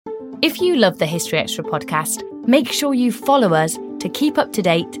If you love the History Extra podcast, make sure you follow us to keep up to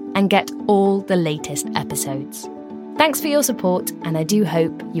date and get all the latest episodes. Thanks for your support, and I do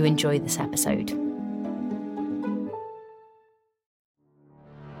hope you enjoy this episode.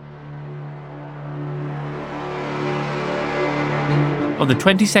 On the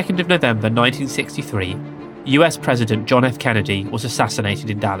 22nd of November 1963, US President John F. Kennedy was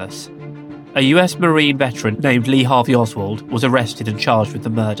assassinated in Dallas. A US Marine veteran named Lee Harvey Oswald was arrested and charged with the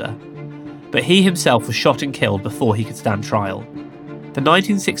murder, but he himself was shot and killed before he could stand trial. The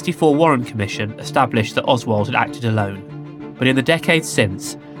 1964 Warren Commission established that Oswald had acted alone, but in the decades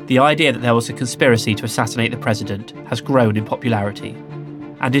since, the idea that there was a conspiracy to assassinate the president has grown in popularity,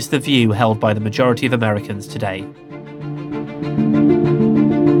 and is the view held by the majority of Americans today.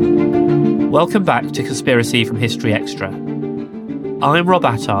 Welcome back to Conspiracy from History Extra. I'm Rob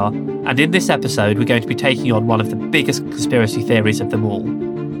Attar, and in this episode we're going to be taking on one of the biggest conspiracy theories of them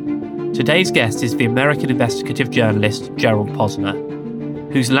all. Today's guest is the American investigative journalist Gerald Posner,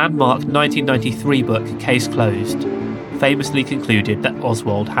 whose landmark 1993 book Case Closed famously concluded that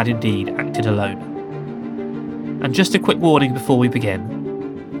Oswald had indeed acted alone. And just a quick warning before we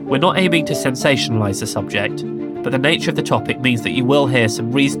begin. We're not aiming to sensationalise the subject, but the nature of the topic means that you will hear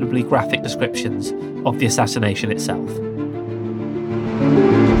some reasonably graphic descriptions of the assassination itself.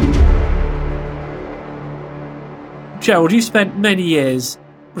 Gerald, you spent many years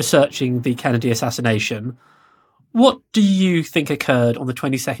researching the Kennedy assassination. What do you think occurred on the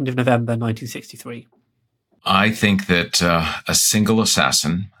 22nd of November 1963? I think that a single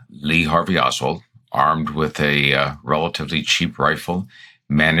assassin, Lee Harvey Oswald, armed with a relatively cheap rifle,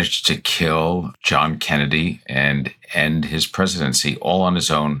 managed to kill John Kennedy and end his presidency all on his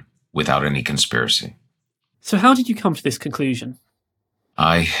own without any conspiracy. So how did you come to this conclusion?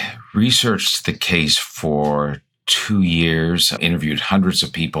 I researched the case for 2 years, interviewed hundreds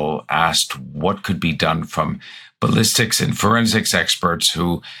of people, asked what could be done from ballistics and forensics experts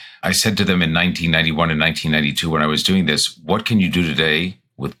who I said to them in 1991 and 1992 when I was doing this, what can you do today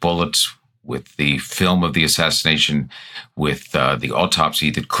with bullets, with the film of the assassination, with the autopsy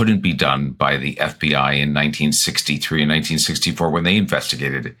that couldn't be done by the FBI in 1963 and 1964 when they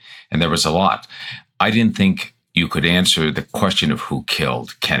investigated it. And there was a lot. I didn't think you could answer the question of who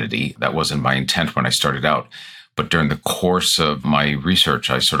killed Kennedy. That wasn't my intent when I started out. But during the course of my research,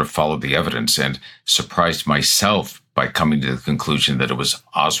 I sort of followed the evidence and surprised myself by coming to the conclusion that it was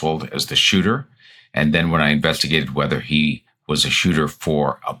Oswald as the shooter. And then when I investigated whether he was a shooter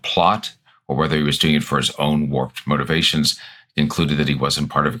for a plot or whether he was doing it for his own warped motivations, concluded that he wasn't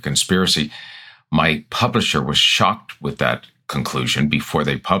part of a conspiracy. My publisher was shocked with that conclusion before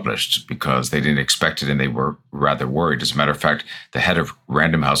they published because they didn't expect it and they were rather worried. As a matter of fact, the head of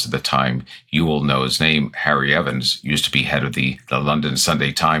Random House at the time, you will know his name, Harry Evans, used to be head of the London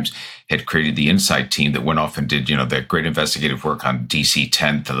Sunday Times, had created the Insight team that went off and did, the great investigative work on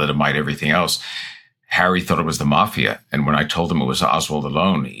DC-10, thalidomide, everything else. Harry thought it was the mafia. And when I told him it was Oswald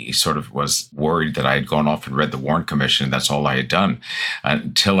alone, he sort of was worried that I had gone off and read the Warren Commission. And that's all I had done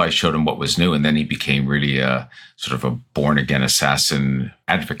until I showed him what was new. And then he became really a sort of a born-again assassin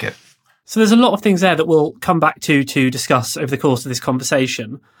advocate. So there's a lot of things there that we'll come back to discuss over the course of this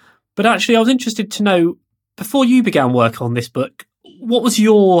conversation. But actually, I was interested to know, before you began work on this book, what was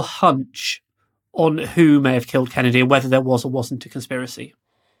your hunch on who may have killed Kennedy and whether there was or wasn't a conspiracy?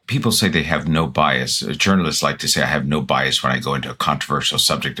 People say they have no bias. Journalists like to say I have no bias when I go into a controversial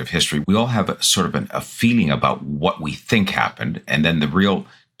subject of history. We all have a feeling about what we think happened. And then the real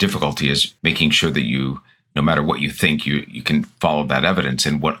difficulty is making sure that you, no matter what you think, you can follow that evidence.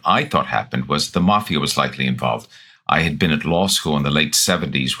 And what I thought happened was the mafia was likely involved. I had been at law school in the late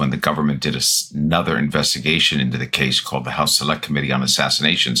 70s when the government did another investigation into the case called the House Select Committee on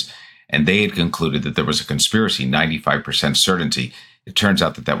Assassinations. And they had concluded that there was a conspiracy, 95% certainty. It turns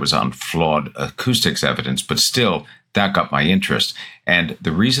out that was on flawed acoustics evidence, but still, that got my interest. And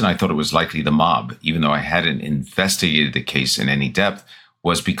the reason I thought it was likely the mob, even though I hadn't investigated the case in any depth,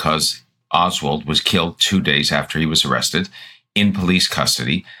 was because Oswald was killed 2 days after he was arrested in police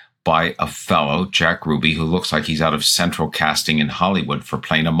custody by a fellow, Jack Ruby, who looks like he's out of central casting in Hollywood for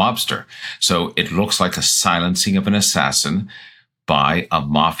playing a mobster. So it looks like a silencing of an assassin by a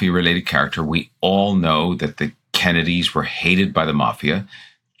mafia-related character. We all know that the Kennedys were hated by the mafia.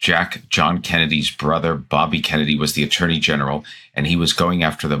 John Kennedy's brother, Bobby Kennedy, was the attorney general, and he was going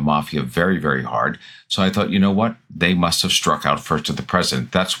after the mafia very, very hard. So I thought, you know what? They must have struck out first at the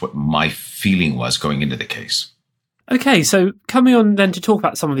president. That's what my feeling was going into the case. Okay, so coming on then to talk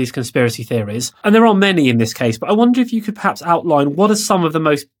about some of these conspiracy theories, and there are many in this case, but I wonder if you could perhaps outline what are some of the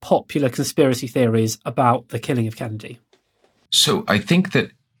most popular conspiracy theories about the killing of Kennedy? So I think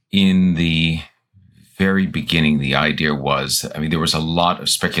that In the very beginning, the idea was, there was a lot of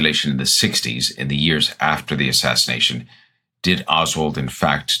speculation in the 60s, in the years after the assassination. Did Oswald, in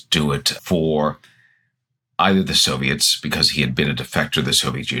fact, do it for either the Soviets, because he had been a defector of the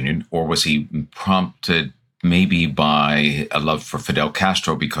Soviet Union, or was he prompted maybe by a love for Fidel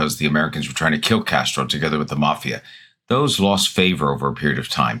Castro because the Americans were trying to kill Castro together with the mafia? Those lost favor over a period of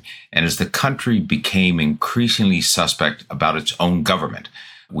time. And as the country became increasingly suspect about its own government,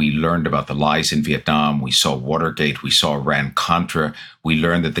 we learned about the lies in Vietnam. We saw Watergate. We saw Iran-Contra. We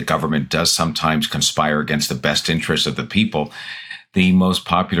learned that the government does sometimes conspire against the best interests of the people. The most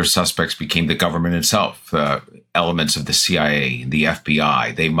popular suspects became the government itself, elements of the CIA, the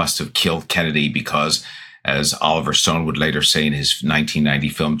FBI. They must have killed Kennedy because, as Oliver Stone would later say in his 1990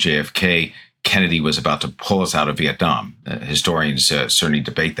 film JFK, Kennedy was about to pull us out of Vietnam. Historians certainly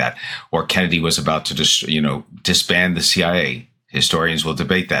debate that. Or Kennedy was about to disband the CIA. Historians will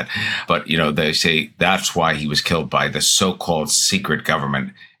debate that. But, they say that's why he was killed by the so-called secret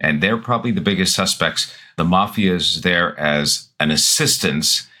government. And they're probably the biggest suspects. The mafia is there as an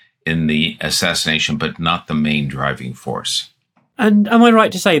assistance in the assassination, but not the main driving force. And am I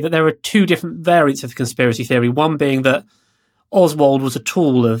right to say that there are two different variants of the conspiracy theory? One being that Oswald was a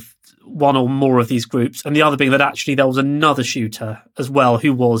tool of one or more of these groups, and the other being that actually there was another shooter as well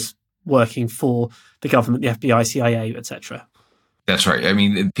who was working for the government, the FBI, CIA, etc. That's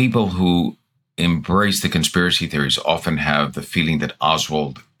right. People who embrace the conspiracy theories often have the feeling that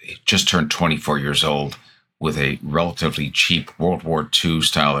Oswald just turned 24 years old with a relatively cheap World War II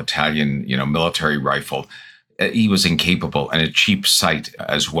style Italian, military rifle. He was incapable, and a cheap sight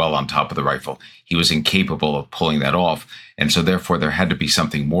as well on top of the rifle. He was incapable of pulling that off. And so therefore there had to be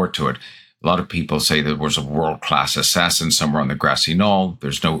something more to it. A lot of people say there was a world-class assassin somewhere on the grassy knoll.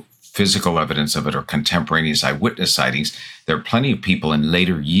 There's no physical evidence of it or contemporaneous eyewitness sightings. There are plenty of people in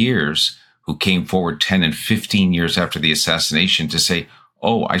later years who came forward 10 and 15 years after the assassination to say,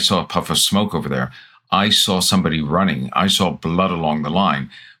 oh, I saw a puff of smoke over there. I saw somebody running. I saw blood along the line.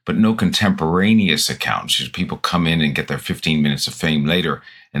 But no contemporaneous accounts. People come in and get their 15 minutes of fame later,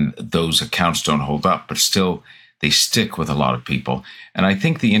 and those accounts don't hold up. But still, they stick with a lot of people. And I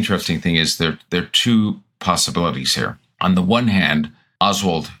think the interesting thing is there are two possibilities here. On the one hand,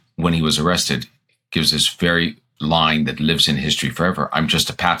 Oswald, when he was arrested, gives this very line that lives in history forever. I'm just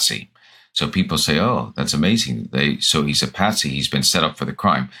a patsy. So people say, oh, that's amazing. So he's a patsy. He's been set up for the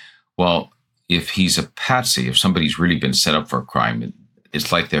crime. Well, if he's a patsy, if somebody's really been set up for a crime,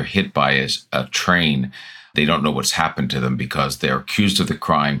 it's like they're hit by a train. They don't know what's happened to them because they're accused of the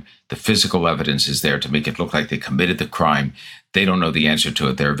crime. The physical evidence is there to make it look like they committed the crime. They don't know the answer to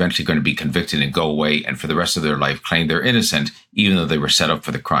it. They're eventually going to be convicted and go away, and for the rest of their life claim they're innocent, even though they were set up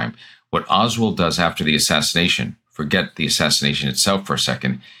for the crime. What Oswald does after the assassination, forget the assassination itself for a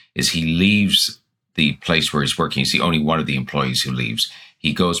second, is he leaves the place where he's working. He's the only one of the employees who leaves.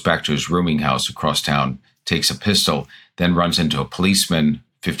 He goes back to his rooming house across town, takes a pistol, then runs into a policeman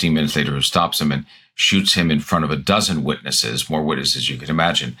 15 minutes later who stops him and shoots him in front of a dozen witnesses, more witnesses you can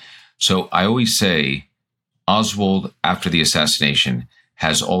imagine. So I always say Oswald, after the assassination,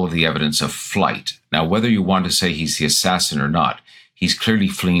 has all of the evidence of flight. Now, whether you want to say he's the assassin or not, he's clearly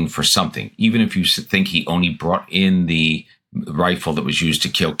fleeing for something. Even if you think he only brought in the rifle that was used to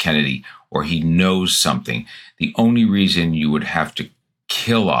kill Kennedy, or he knows something, the only reason you would have to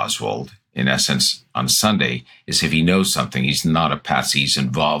kill Oswald, in essence, on Sunday, is if he knows something. He's not a patsy. He's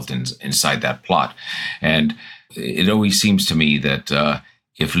involved inside that plot. And it always seems to me that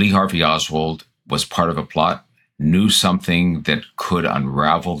if Lee Harvey Oswald was part of a plot, knew something that could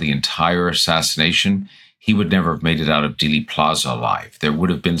unravel the entire assassination, he would never have made it out of Dealey Plaza alive. There would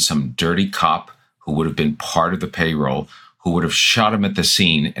have been some dirty cop who would have been part of the payroll, who would have shot him at the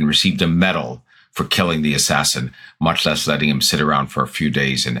scene and received a medal for killing the assassin, much less letting him sit around for a few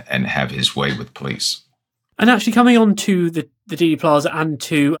days and have his way with police. And actually coming on to the Dealey Plaza and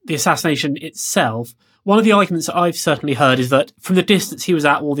to the assassination itself, one of the arguments that I've certainly heard is that from the distance he was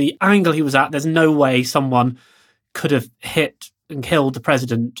at or the angle he was at, there's no way someone could have hit and killed the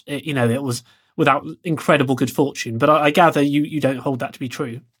president. It was without incredible good fortune. But I gather you don't hold that to be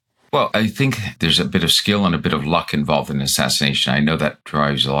true. Well, I think there's a bit of skill and a bit of luck involved in assassination. I know that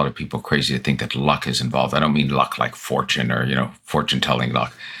drives a lot of people crazy to think that luck is involved. I don't mean luck like fortune or, fortune-telling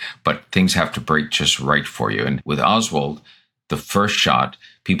luck, but things have to break just right for you. And with Oswald, the first shot,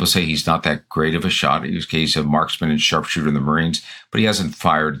 people say he's not that great of a shot. He's a marksman and sharpshooter in the Marines, but he hasn't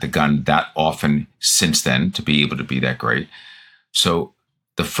fired the gun that often since then to be able to be that great. So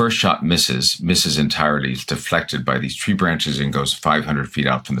the first shot misses entirely. It's deflected by these tree branches and goes 500 feet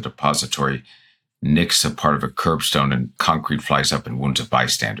out from the depository. nicks a part of a curbstone and concrete flies up and wounds a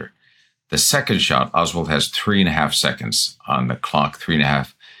bystander. The second shot, Oswald has 3.5 seconds on the clock,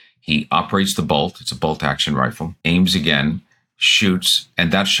 3.5. He operates the bolt. It's a bolt-action rifle, aims again, shoots,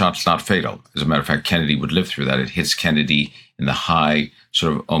 and that shot's not fatal. As a matter of fact, Kennedy would live through that. It hits Kennedy in the high,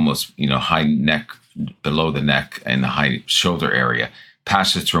 sort of almost, high neck, below the neck, and the high shoulder area,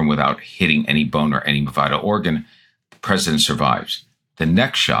 passes through him without hitting any bone or any vital organ. The president survives. The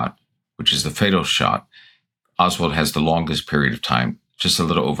next shot, which is the fatal shot, Oswald has the longest period of time, just a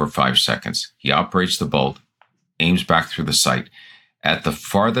little over 5 seconds. He operates the bolt, aims back through the sight. At the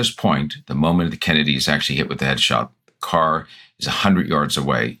farthest point, the moment the Kennedy is actually hit with the headshot, the car is 100 yards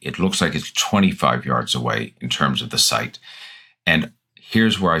away. It looks like it's 25 yards away in terms of the sight. And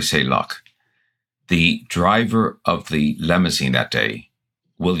here's where I say luck. The driver of the limousine that day,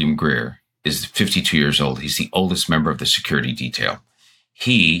 William Greer, is 52 years old. He's the oldest member of the security detail.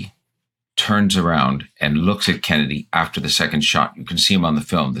 He turns around and looks at Kennedy after the second shot. You can see him on the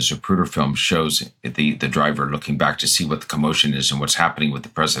film. The Zapruder film shows the driver looking back to see what the commotion is and what's happening with the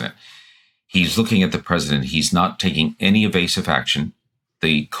president. He's looking at the president. He's not taking any evasive action.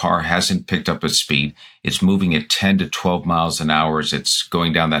 The car hasn't picked up its speed. It's moving at 10 to 12 miles an hour as it's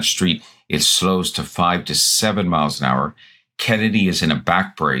going down that street. It slows to 5 to 7 miles an hour. Kennedy is in a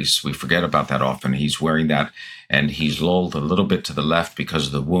back brace. We forget about that often. He's wearing that, and he's lulled a little bit to the left because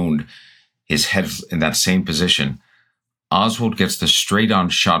of the wound. His head's in that same position. Oswald gets the straight-on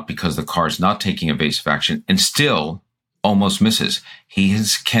shot because the car is not taking evasive action and still almost misses. He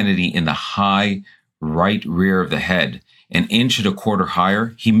hits Kennedy in the high right rear of the head. An inch and a quarter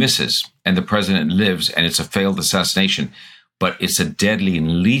higher, he misses, and the president lives, and it's a failed assassination. But it's a deadly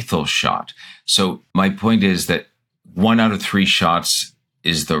and lethal shot. So my point is that 1 out of 3 shots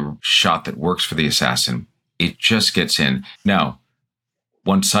is the shot that works for the assassin. It just gets in. Now,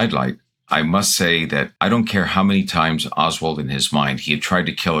 one sidelight, I must say that I don't care how many times Oswald in his mind, he had tried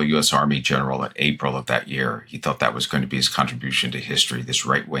to kill a U.S. Army general in April of that year. He thought that was going to be his contribution to history. This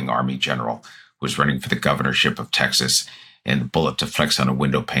right-wing Army general was running for the governorship of Texas, and the bullet deflects on a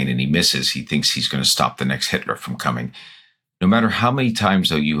window pane and he misses. He thinks he's going to stop the next Hitler from coming. No matter how many times,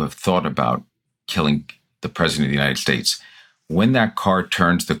 though, you have thought about killing the president of the United States, when that car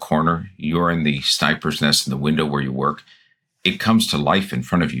turns the corner, you're in the sniper's nest in the window where you work, it comes to life in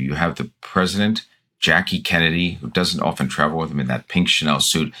front of you. You have the president, Jackie Kennedy, who doesn't often travel with him in that pink Chanel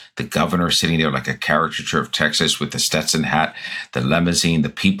suit, the governor sitting there like a caricature of Texas with the Stetson hat, the limousine, the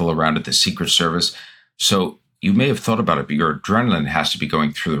people around it, the Secret Service. So you may have thought about it, but your adrenaline has to be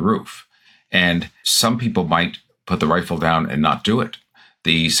going through the roof. And some people might put the rifle down and not do it.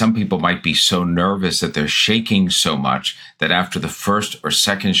 Some people might be so nervous that they're shaking so much that after the first or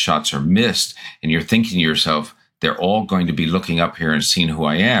second shots are missed, and you're thinking to yourself, they're all going to be looking up here and seeing who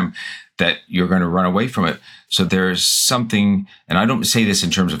I am, that you're going to run away from it. So there's something, and I don't say this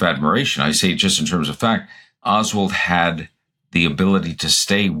in terms of admiration, I say it just in terms of fact, Oswald had the ability to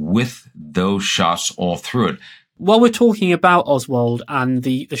stay with those shots all through it. While we're talking about Oswald and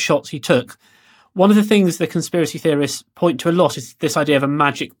the shots he took, one of the things the conspiracy theorists point to a lot is this idea of a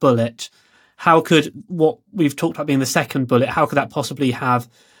magic bullet. How could what we've talked about being the second bullet, how could that possibly have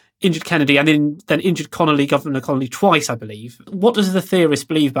injured Kennedy and then injured Governor Connolly twice, I believe? What does the theorist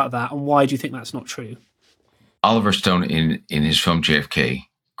believe about that, and why do you think that's not true? Oliver Stone, in his film JFK,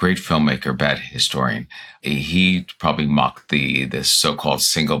 great filmmaker, bad historian, he probably mocked the so-called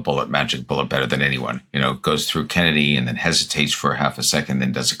single bullet, magic bullet better than anyone. Goes through Kennedy and then hesitates for half a second,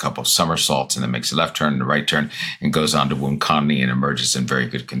 then does a couple of somersaults and then makes a left turn and a right turn and goes on to wound Connolly and emerges in very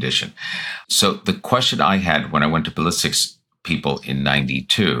good condition. So the question I had when I went to ballistics people in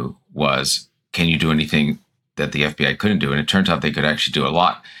 92 was, can you do anything that the FBI couldn't do? And it turns out they could actually do a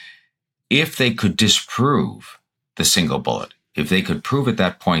lot. If they could disprove the single bullet, if they could prove at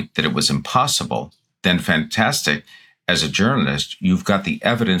that point that it was impossible, then fantastic. As a journalist, you've got the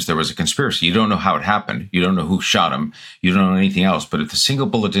evidence there was a conspiracy. You don't know how it happened. You don't know who shot him. You don't know anything else. But if the single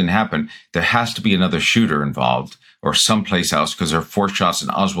bullet didn't happen, there has to be another shooter involved or someplace else, because there are 4 shots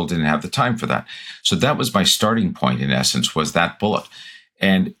and Oswald didn't have the time for that. So that was my starting point, in essence, was that bullet.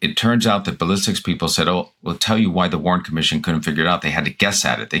 And it turns out that ballistics people said, we'll tell you why the Warren Commission couldn't figure it out. They had to guess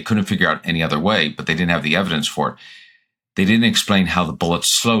at it. They couldn't figure out any other way, but they didn't have the evidence for it. They didn't explain how the bullet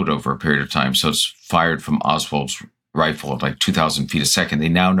slowed over a period of time. So it's fired from Oswald's rifle at like 2,000 feet a second. They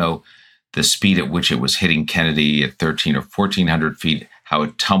now know the speed at which it was hitting Kennedy at 1,300 or 1,400 feet, how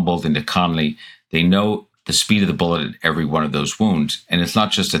it tumbled into Connolly. They know the speed of the bullet at every one of those wounds. And it's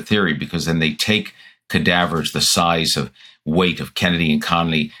not just a theory, because then they take cadavers the size of weight of Kennedy and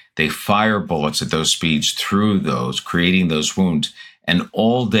Connolly. They fire bullets at those speeds through those, creating those wounds. And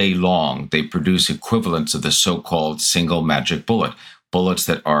all day long, they produce equivalents of the so-called single magic bullet, bullets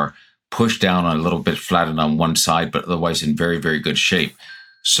that are pushed down a little bit, flattened on one side, but otherwise in very, very good shape.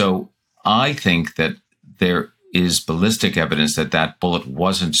 So I think that there is ballistic evidence that that bullet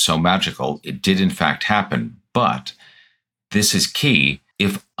wasn't so magical. It did, in fact, happen. But this is key.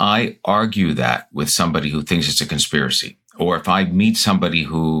 If I argue that with somebody who thinks it's a conspiracy, or if I meet somebody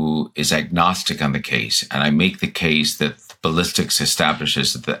who is agnostic on the case, and I make the case that ballistics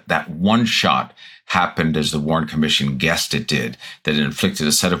establishes that that one shot happened as the Warren Commission guessed it did, that it inflicted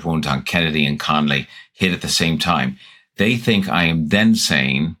a set of wounds on Kennedy and Conley, hit at the same time, they think I am then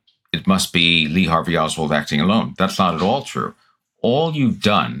saying it must be Lee Harvey Oswald acting alone. That's not at all true. All you've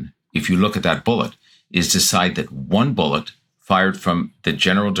done, if you look at that bullet, is decide that one bullet fired from the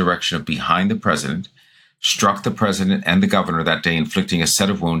general direction of behind the president struck the president and the governor that day, inflicting a set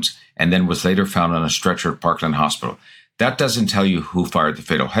of wounds, and then was later found on a stretcher at Parkland Hospital. That doesn't tell you who fired the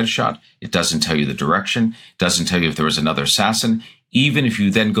fatal headshot. It doesn't tell you the direction. It doesn't tell you if there was another assassin. Even if you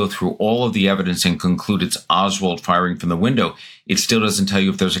then go through all of the evidence and conclude it's Oswald firing from the window, it still doesn't tell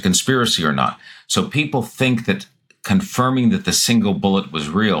you if there's a conspiracy or not. So people think that confirming that the single bullet was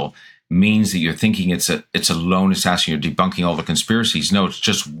real means that you're thinking it's a lone assassin, you're debunking all the conspiracies. No, it's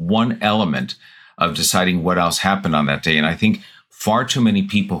just one element of deciding what else happened on that day. And I think far too many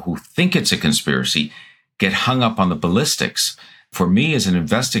people who think it's a conspiracy get hung up on the ballistics. For me as an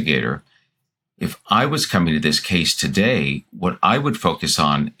investigator, if I was coming to this case today, what I would focus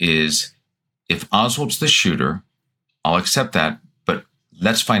on is if Oswald's the shooter, I'll accept that, but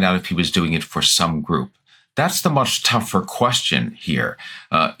let's find out if he was doing it for some group. That's the much tougher question here,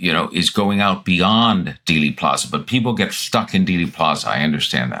 is going out beyond Dealey Plaza. But people get stuck in Dealey Plaza. I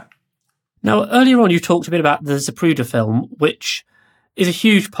understand that. Now, earlier on, you talked a bit about the Zapruder film, which is a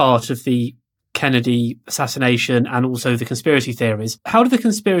huge part of the Kennedy assassination and also the conspiracy theories. How do the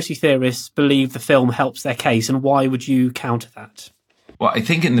conspiracy theorists believe the film helps their case, and why would you counter that? Well, I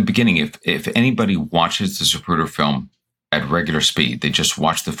think in the beginning, if anybody watches the Zapruder film at regular speed, they just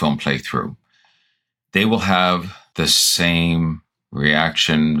watch the film play through, they will have the same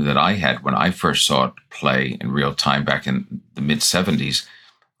reaction that I had when I first saw it play in real time back in the mid-'70s.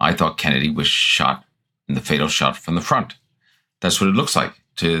 I thought Kennedy was shot in the fatal shot from the front. That's what it looks like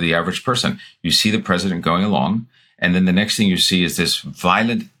to the average person. You see the president going along, and then the next thing you see is this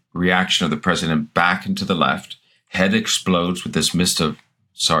violent reaction of the president back and to the left. Head explodes with this mist of,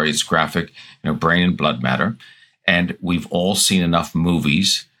 sorry, it's graphic, brain and blood matter. And we've all seen enough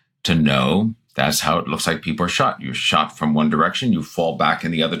movies to know that's how it looks like people are shot. You're shot from one direction, you fall back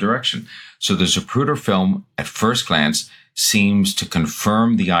in the other direction. So the Zapruder film, at first glance, seems to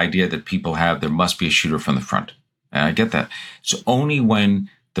confirm the idea that people have there must be a shooter from the front. And I get that. So only when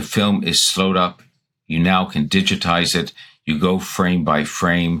the film is slowed up, you now can digitize it, you go frame by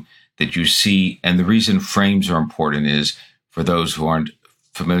frame, that you see. And the reason frames are important is, for those who aren't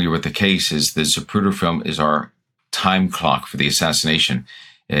familiar with the case, is the Zapruder film is our time clock for the assassination.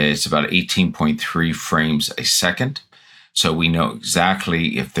 It's about 18.3 frames a second. So we know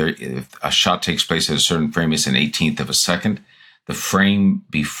exactly if a shot takes place at a certain frame, it's an 18th of a second. The frame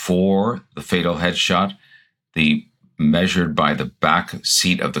before the fatal headshot, measured by the back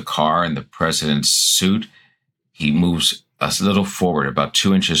seat of the car in the president's suit, he moves a little forward, about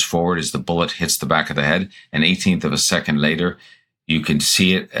 2 inches forward as the bullet hits the back of the head. An 18th of a second later, you can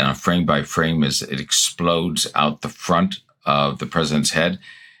see it frame by frame as it explodes out the front of the president's head.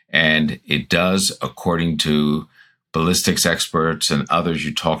 And it does, according to ballistics experts and others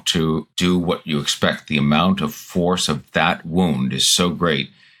you talk to, do what you expect. The amount of force of that wound is so great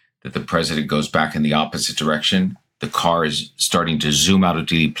that the president goes back in the opposite direction. The car is starting to zoom out of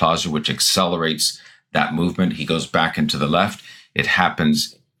Dealey Plaza, which accelerates that movement. He goes back into the left. It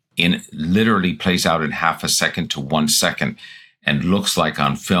happens literally plays out in half a second to 1 second and looks like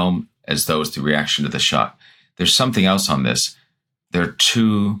on film as though it's the reaction to the shot. There's something else on this. There are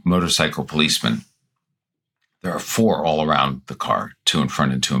 2 motorcycle policemen. There are 4 all around the car, 2 in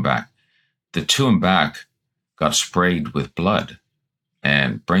front and 2 in back. The 2 in back got sprayed with blood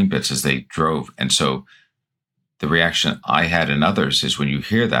and brain bits as they drove. And so the reaction I had and others is when you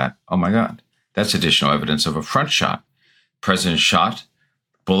hear that, oh my God, that's additional evidence of a front shot. President shot,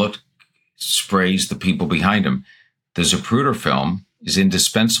 bullet sprays the people behind him. The Zapruder film is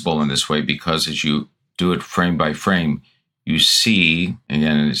indispensable in this way because as you do it frame by frame, you see,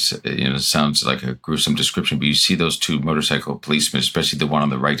 again, it sounds like a gruesome description, but you see those 2 motorcycle policemen, especially the one on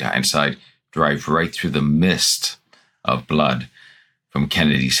the right-hand side, drive right through the mist of blood from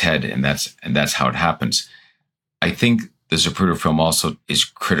Kennedy's head, and that's how it happens. I think the Zapruder film also is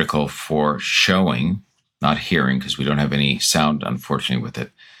critical for showing not hearing, because we don't have any sound, unfortunately, with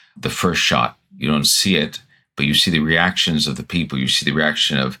it. The first shot, you don't see it, but you see the reactions of the people. You see the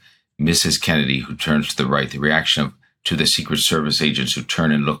reaction of Mrs. Kennedy, who turns to the right, the reaction to the Secret Service agents who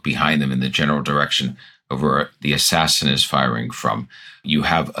turn and look behind them in the general direction of where the assassin is firing from. You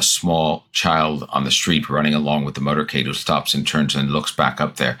have a small child on the street running along with the motorcade who stops and turns and looks back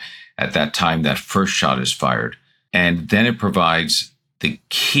up there. At that time, that first shot is fired. And then it provides the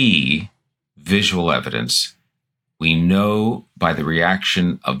key visual evidence. We know by the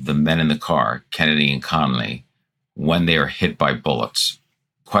reaction of the men in the car, Kennedy and Connally, when they are hit by bullets.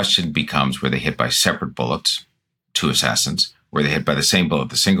 Question becomes, were they hit by separate bullets, two assassins? Were they hit by the same bullet,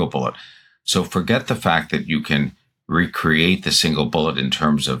 the single bullet? So forget the fact that you can recreate the single bullet in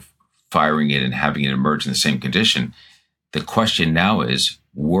terms of firing it and having it emerge in the same condition. The question now is,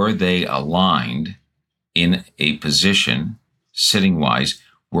 were they aligned in a position, sitting-wise,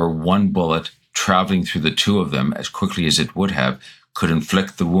 where one bullet traveling through the two of them as quickly as it would have could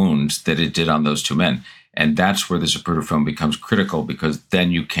inflict the wounds that it did on those two men? And that's where the Zapruder film becomes critical, because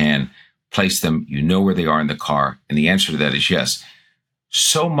then you can place them, you know where they are in the car, and the answer to that is yes.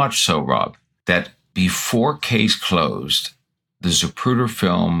 So much so, Rob, that before case closed, the Zapruder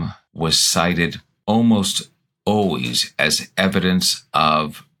film was cited almost always as evidence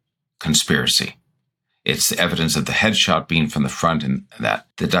of conspiracy. It's the evidence of the headshot being from the front, and that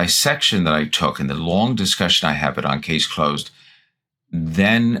the dissection that I took and the long discussion I have it on case closed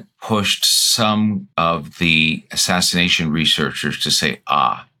then pushed some of the assassination researchers to say,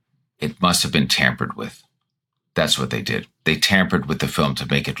 it must have been tampered with. That's what they did. They tampered with the film to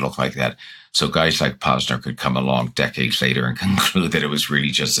make it look like that. So guys like Posner could come along decades later and conclude that it was really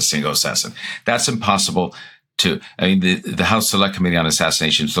just a single assassin. That's impossible to, the House Select Committee on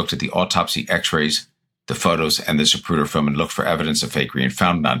Assassinations looked at the autopsy x-rays, the photos, and the Zapruder film and looked for evidence of fakery and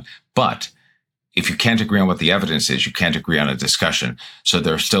found none. But if you can't agree on what the evidence is, you can't agree on a discussion. So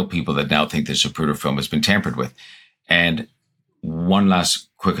there are still people that now think the Zapruder film has been tampered with. And one last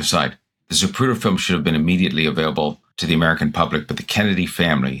quick aside. The Zapruder film should have been immediately available to the American public, but the Kennedy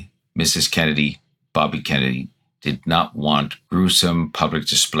family, Mrs. Kennedy, Bobby Kennedy, did not want gruesome public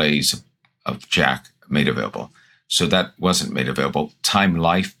displays of Jack made available. So that wasn't made available. Time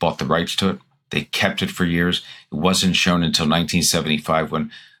Life bought the rights to it. They kept it for years. It wasn't shown until 1975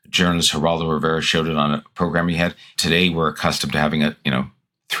 when journalist Geraldo Rivera showed it on a program he had. Today, we're accustomed to having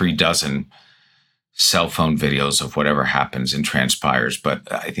 3 dozen cell phone videos of whatever happens and transpires.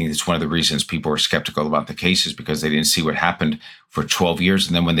 But I think it's one of the reasons people were skeptical about the cases, because they didn't see what happened for 12 years.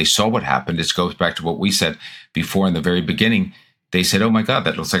 And then when they saw what happened, it goes back to what we said before in the very beginning. They said, oh my God,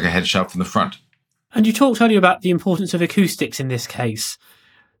 that looks like a headshot from the front. And you talked earlier about the importance of acoustics in this case.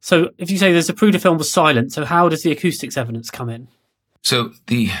 So if you say the Zapruder film was silent, so how does the acoustics evidence come in? So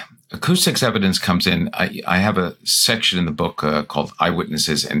the acoustics evidence comes in. I have a section in the book called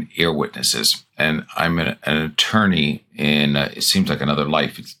Eyewitnesses and Ear Witnesses. And I'm an attorney in, it seems like another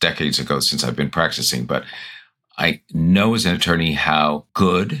life. It's decades ago since I've been practicing. But I know as an attorney how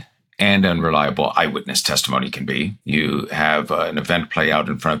good and unreliable eyewitness testimony can be. You have an event play out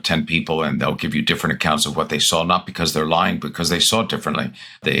in front of 10 people, and they'll give you different accounts of what they saw, not because they're lying, because they saw it differently.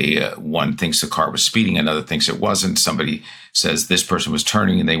 One thinks the car was speeding, another thinks it wasn't. Somebody says this person was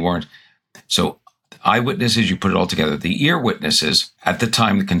turning and they weren't. So eyewitnesses, you put it all together. The ear witnesses, at the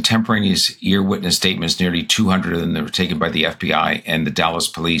time, the contemporaneous ear witness statements, nearly 200 of them, that were taken by the FBI and the Dallas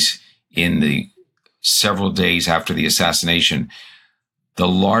police in the several days after the assassination. The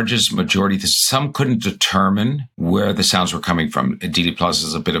largest majority, some couldn't determine where the sounds were coming from. Dealey Plaza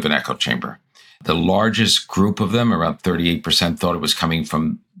is a bit of an echo chamber. The largest group of them, around 38%, thought it was coming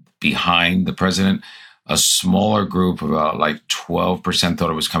from behind the president. A smaller group, about like 12%,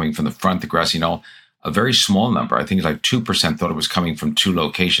 thought it was coming from the front, the grassy knoll. A very small number, I think it's like 2%, thought it was coming from 2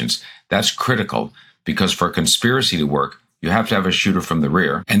 locations. That's critical, because for a conspiracy to work, you have to have a shooter from the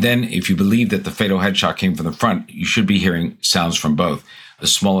rear. And then if you believe that the fatal headshot came from the front, you should be hearing sounds from both, the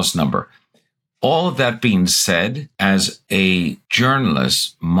smallest number. All of that being said, as a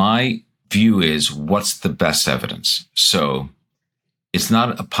journalist, my view is, what's the best evidence? So it's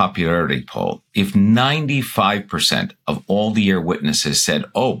not a popularity poll. If 95% of all the ear witnesses said,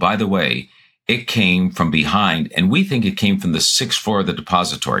 oh, by the way, it came from behind, and we think it came from the 6th floor of the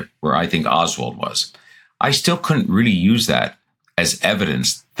depository, where I think Oswald was, I still couldn't really use that as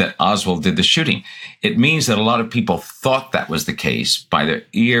evidence that Oswald did the shooting. It means that a lot of people thought that was the case by their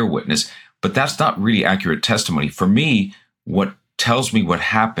ear witness, but that's not really accurate testimony. For me, what tells me what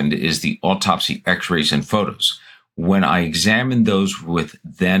happened is the autopsy x-rays and photos. When I examine those with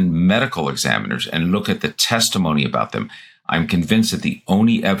then medical examiners and look at the testimony about them, I'm convinced that the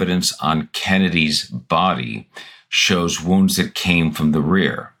only evidence on Kennedy's body shows wounds that came from the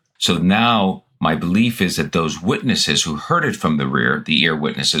rear. So now my belief is that those witnesses who heard it from the rear, the ear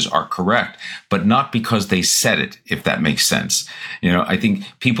witnesses, are correct, but not because they said it, if that makes sense. I think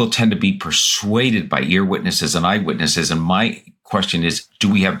people tend to be persuaded by ear witnesses and eyewitnesses. And my question is,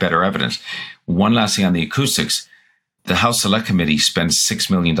 do we have better evidence? One last thing on the acoustics. The House Select Committee spends $6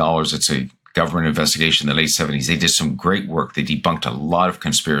 million. It's a government investigation in the late 70s. They did some great work. They debunked a lot of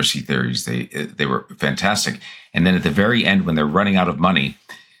conspiracy theories. They were fantastic. And then at the very end, when they're running out of money,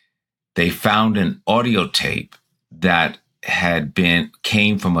 they found an audio tape that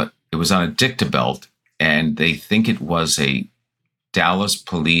came from it was on a dictabelt, and they think it was a Dallas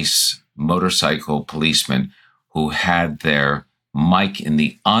police motorcycle policeman who had their mic in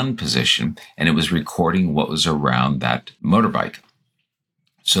the on position, and it was recording what was around that motorbike.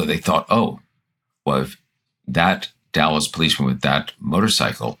 So they thought, if that Dallas policeman with that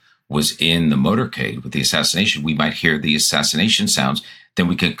motorcycle was in the motorcade with the assassination, we might hear the assassination sounds. Then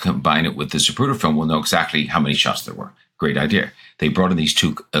we could combine it with the Zapruder film. We'll know exactly how many shots there were. Great idea. They brought in these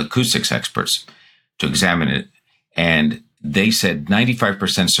two acoustics experts to examine it, and they said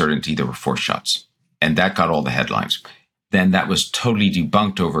 95% certainty there were 4 shots. And that got all the headlines. Then that was totally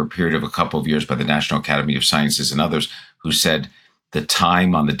debunked over a period of a couple of years by the National Academy of Sciences and others, who said the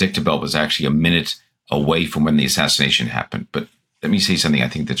time on the dictabelt was actually a minute away from when the assassination happened. But let me say something I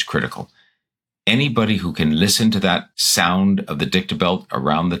think that's critical. Anybody who can listen to that sound of the dictabelt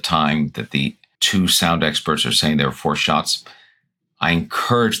around the time that the 2 sound experts are saying there were 4 shots, I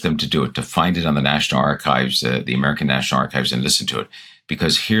encourage them to do it, to find it on the National Archives, the American National Archives, and listen to it.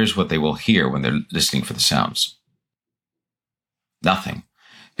 Because here's what they will hear when they're listening for the sounds. Nothing.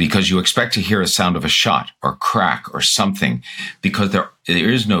 Because you expect to hear a sound of a shot or crack or something, because there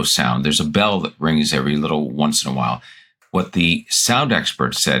is no sound. There's a bell that rings every little once in a while. What the sound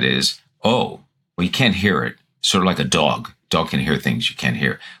expert said is, you can't hear it, sort of like a dog. Dog can hear things you can't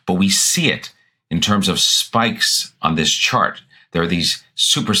hear. But we see it in terms of spikes on this chart. There are these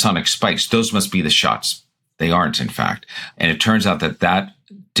supersonic spikes. Those must be the shots. They aren't, in fact. And it turns out that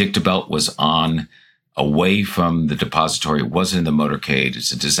dictabelt was on away from the depository. It wasn't in the motorcade.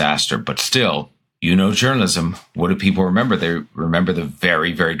 It's a disaster. But still, journalism. What do people remember? They remember the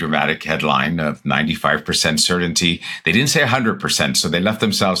very, very dramatic headline of 95% certainty. They didn't say 100%, so they left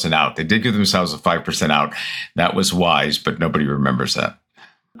themselves an out. They did give themselves a 5% out. That was wise, but nobody remembers that.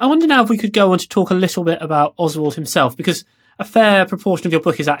 I wonder now if we could go on to talk a little bit about Oswald himself, because a fair proportion of your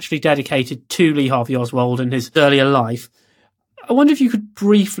book is actually dedicated to Lee Harvey Oswald and his earlier life. I wonder if you could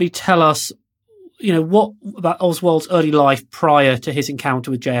briefly tell us, what about Oswald's early life prior to his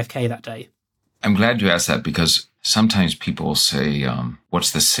encounter with JFK that day? I'm glad you asked that, because sometimes people will say,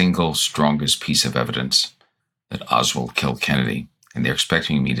 what's the single strongest piece of evidence that Oswald killed Kennedy? And they're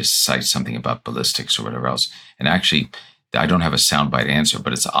expecting me to cite something about ballistics or whatever else. And actually, I don't have a soundbite answer,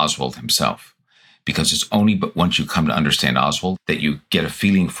 but it's Oswald himself. Because it's only but once you come to understand Oswald that you get a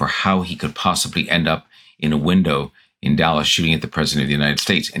feeling for how he could possibly end up in a window in Dallas shooting at the President of the United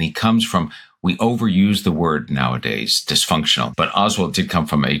States. And he comes from, we overuse the word nowadays, dysfunctional. But Oswald did come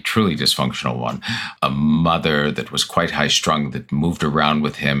from a truly dysfunctional one. A mother that was quite high-strung, that moved around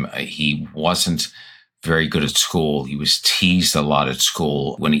with him. He wasn't very good at school. He was teased a lot at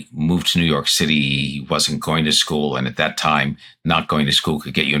school. When he moved to New York City, he wasn't going to school. And at that time, not going to school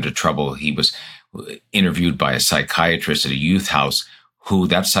could get you into trouble. He was interviewed by a psychiatrist at a youth house, who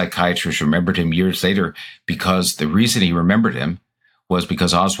that psychiatrist remembered him years later, because the reason he remembered him was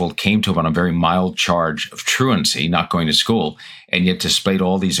because Oswald came to him on a very mild charge of truancy, not going to school, and yet displayed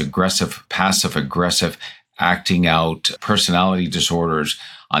all these aggressive, passive-aggressive, acting out personality disorders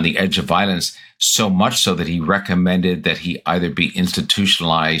on the edge of violence, so much so that he recommended that he either be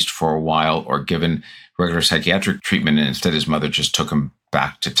institutionalized for a while or given regular psychiatric treatment, and instead his mother just took him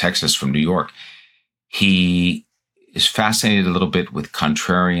back to Texas from New York. He is fascinated a little bit with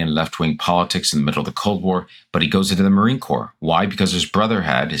contrarian left-wing politics in the middle of the Cold War, but he goes into the Marine Corps. Why? Because his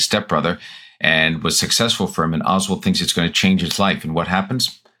stepbrother, and was successful for him, and Oswald thinks it's going to change his life. And what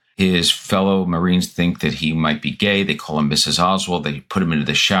happens? His fellow Marines think that he might be gay. They call him Mrs. Oswald. They put him into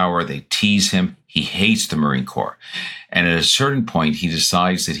the shower. They tease him. He hates the Marine Corps. And at a certain point, he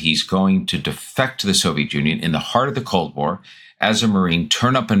decides that he's going to defect to the Soviet Union in the heart of the Cold War as a Marine,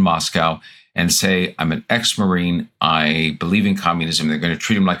 turn up in Moscow, and say, I'm an ex-Marine, I believe in communism, they're going to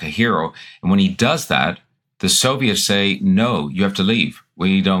treat him like a hero. And when he does that, the Soviets say, no, you have to leave.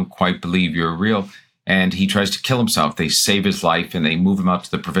 We don't quite believe you're real. And he tries to kill himself. They save his life, and they move him out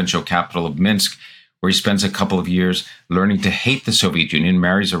to the provincial capital of Minsk, where he spends a couple of years learning to hate the Soviet Union,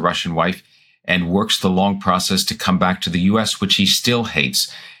 marries a Russian wife, and works the long process to come back to the US, which he still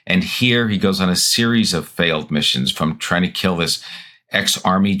hates. And here he goes on a series of failed missions, from trying to kill this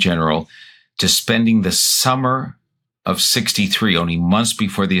ex-army general to spending the summer of 1963, only months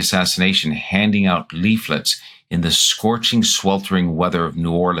before the assassination, handing out leaflets in the scorching, sweltering weather of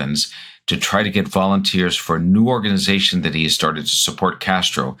New Orleans to try to get volunteers for a new organization that he has started to support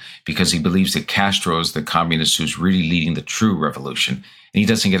Castro, because he believes that Castro is the communist who's really leading the true revolution. And he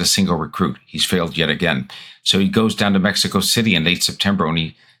doesn't get a single recruit. He's failed yet again. So he goes down to Mexico City in late September,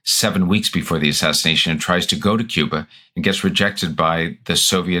 only 7 weeks before the assassination, and tries to go to Cuba and gets rejected by the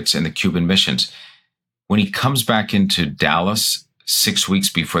Soviets and the Cuban missions. When he comes back into Dallas 6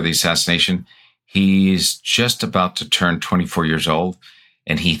 weeks before the assassination, he is just about to turn 24 years old,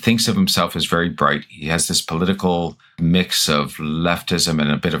 and he thinks of himself as very bright. He has this political mix of leftism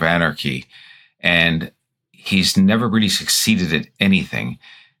and a bit of anarchy, and he's never really succeeded at anything.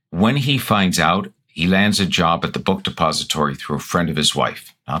 When he finds out, he lands a job at the book depository through a friend of his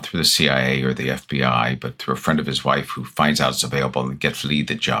wife, not through the CIA or the FBI, but through a friend of his wife who finds out it's available and gets to lead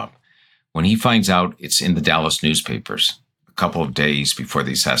the job. When he finds out it's in the Dallas newspapers, a couple of days before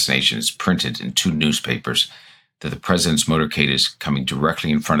the assassination, it's printed in 2 newspapers that the president's motorcade is coming directly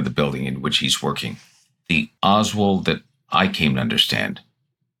in front of the building in which he's working. The Oswald that I came to understand,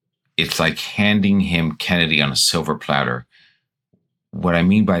 it's like handing him Kennedy on a silver platter. What I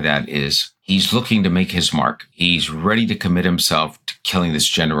mean by that is he's looking to make his mark. He's ready to commit himself to killing this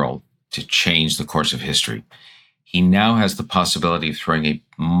general to change the course of history. He now has the possibility of throwing a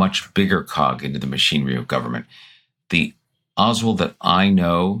much bigger cog into the machinery of government. The Oswald that I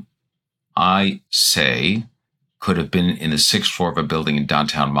know, I say, could have been in the 6th floor of a building in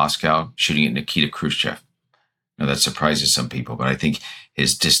downtown Moscow shooting at Nikita Khrushchev. Now, that surprises some people, but I think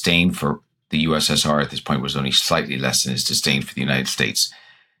his disdain for the USSR at this point was only slightly less than his disdain for the United States.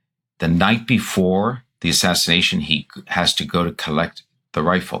 The night before the assassination, he has to go to collect the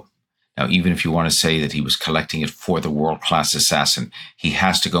rifle. Now, even if you want to say that he was collecting it for the world-class assassin, he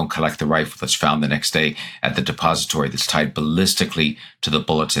has to go and collect the rifle that's found the next day at the depository that's tied ballistically to the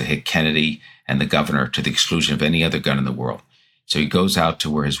bullets that hit Kennedy and the governor, to the exclusion of any other gun in the world. So he goes out to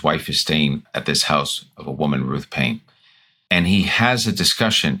where his wife is staying at this house of a woman, Ruth Payne. And he has a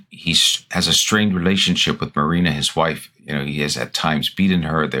discussion. He has a strained relationship with Marina, his wife. He has at times beaten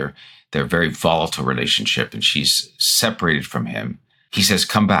her. They're a very volatile relationship, and she's separated from him. He says,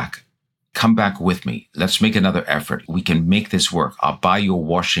 come back with me. Let's make another effort. We can make this work. I'll buy you a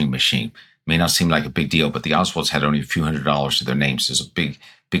washing machine. May not seem like a big deal, but the Oswalds had only a few $100s to their names. It's a big,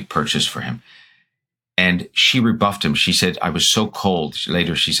 big purchase for him. And she rebuffed him. She said, I was so cold.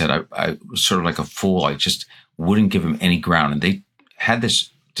 Later, she said, I was sort of like a fool. I just wouldn't give him any ground. And they had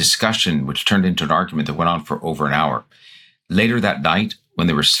this discussion, which turned into an argument that went on for over an hour. Later that night, when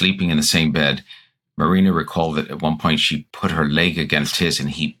they were sleeping in the same bed, Marina recalled that at one point she put her leg against his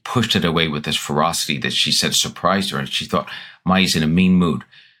and he pushed it away with this ferocity that she said surprised her. And she thought, he's in a mean mood.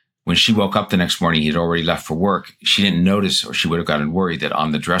 When she woke up the next morning, he had already left for work. She didn't notice, or she would have gotten worried, that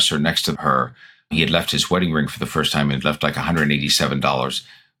on the dresser next to her, he had left his wedding ring for the first time and left like $187,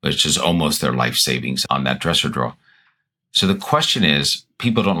 which is almost their life savings on that dresser drawer. So the question is,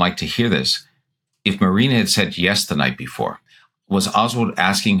 people don't like to hear this. If Marina had said yes the night before, was Oswald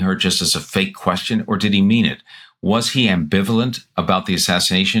asking her just as a fake question, or did he mean it? Was he ambivalent about the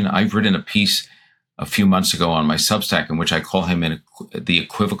assassination? I've written a piece a few months ago on my Substack in which I call him the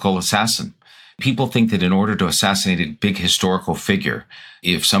equivocal assassin. People think that in order to assassinate a big historical figure,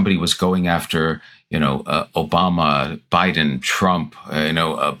 if somebody was going after, Obama, Biden, Trump,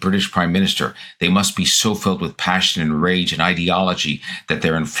 a British prime minister, they must be so filled with passion and rage and ideology that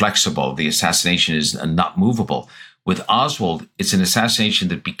they're inflexible. The assassination is not movable. With Oswald, it's an assassination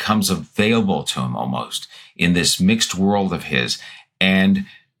that becomes available to him almost in this mixed world of his. And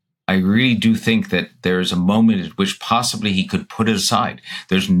I really do think that there's a moment at which possibly he could put it aside.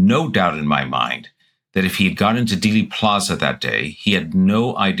 There's no doubt in my mind that if he had gone into Dealey Plaza that day, he had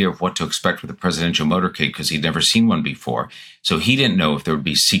no idea of what to expect with a presidential motorcade because he'd never seen one before. So he didn't know if there would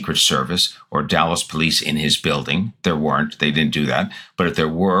be Secret Service or Dallas police in his building. There weren't. They didn't do that. But if there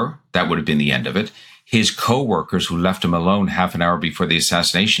were, that would have been the end of it. His co-workers who left him alone half an hour before the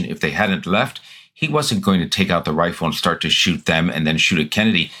assassination, if they hadn't left, he wasn't going to take out the rifle and start to shoot them and then shoot at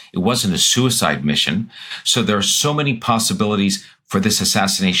Kennedy. It wasn't a suicide mission. So there are so many possibilities for this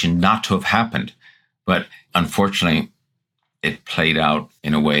assassination not to have happened. But unfortunately, it played out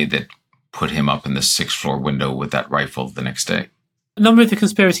in a way that put him up in the 6th floor window with that rifle the next day. A number of the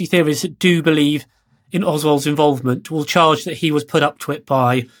conspiracy theorists that do believe in Oswald's involvement will charge that he was put up to it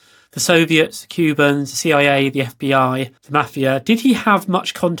by the Soviets, the Cubans, the CIA, the FBI, the Mafia, did he have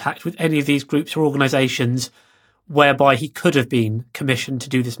much contact with any of these groups or organisations whereby he could have been commissioned to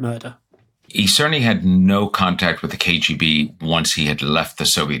do this murder? He certainly had no contact with the KGB once he had left the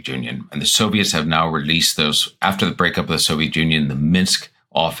Soviet Union. And the Soviets have now released those, after the breakup of the Soviet Union, the Minsk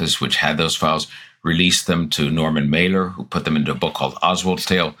office, which had those files, released them to Norman Mailer, who put them into a book called Oswald's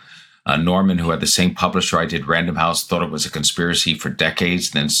Tale. Norman, who had the same publisher I did, Random House, thought it was a conspiracy for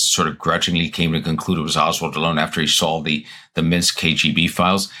decades, and then sort of grudgingly came to conclude it was Oswald alone after he saw the Minsk KGB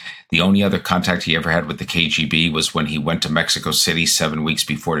files. The only other contact he ever had with the KGB was when he went to Mexico City 7 weeks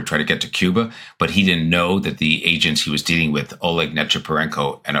before to try to get to Cuba, but he didn't know that the agents he was dealing with, Oleg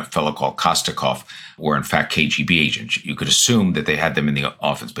Nechepurenko and a fellow called Kostakov, were in fact KGB agents. You could assume that they had them in the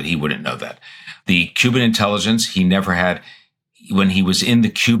office, but he wouldn't know that. The Cuban intelligence, he never had. When he was in the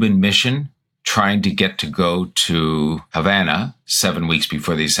Cuban mission, trying to get to go to Havana 7 weeks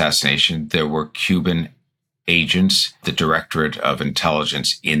before the assassination, there were Cuban agents, the Directorate of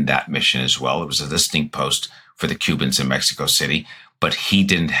Intelligence in that mission as well. It was a listening post for the Cubans in Mexico City, but he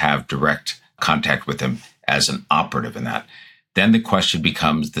didn't have direct contact with them as an operative in that. Then the question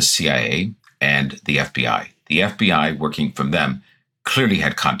becomes the CIA and the FBI. The FBI, working from them, clearly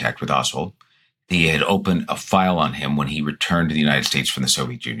had contact with Oswald. He had opened a file on him when he returned to the United States from the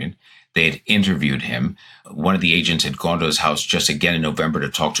Soviet Union. They had interviewed him. One of the agents had gone to his house just again in November to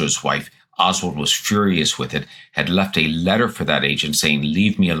talk to his wife. Oswald was furious with it, had left a letter for that agent saying,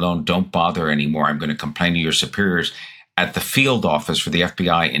 "Leave me alone, don't bother anymore. I'm going to complain to your superiors," at the field office for the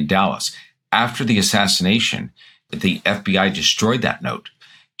FBI in Dallas. After the assassination, the FBI destroyed that note.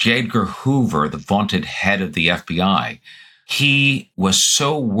 J. Edgar Hoover, the vaunted head of the FBI, he was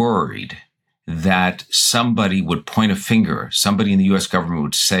so worried that somebody would point a finger, somebody in the U.S. government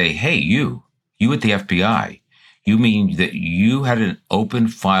would say, "Hey, you at the FBI, you mean that you had an open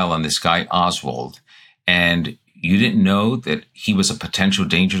file on this guy Oswald, and you didn't know that he was a potential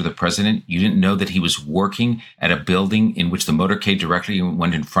danger to the president? You didn't know that he was working at a building in which the motorcade directly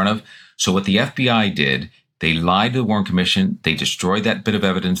went in front of?" So what the FBI did, they lied to the Warren Commission. They destroyed that bit of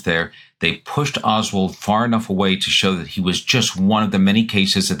evidence there. They pushed Oswald far enough away to show that he was just one of the many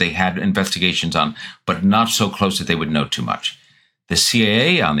cases that they had investigations on, but not so close that they would know too much. The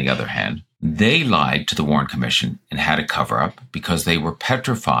CIA, on the other hand, they lied to the Warren Commission and had a cover-up because they were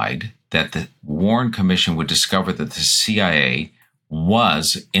petrified that the Warren Commission would discover that the CIA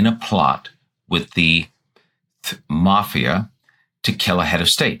was in a plot with the mafia to kill a head of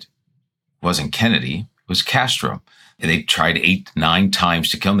state. It wasn't Kennedy, it was Castro. They tried 8-9 times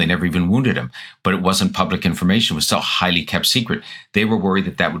to kill him. They never even wounded him. But it wasn't public information. It was still highly kept secret. They were worried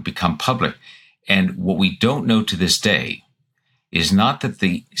that that would become public. And what we don't know to this day is not that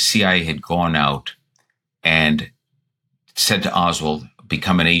the CIA had gone out and said to Oswald,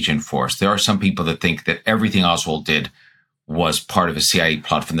 "Become an agent for us." There are some people that think that everything Oswald did was part of a CIA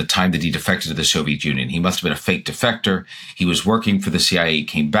plot from the time that he defected to the Soviet Union. He must have been a fake defector. He was working for the CIA,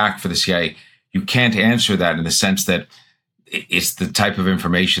 came back for the CIA. You can't answer that in the sense that it's the type of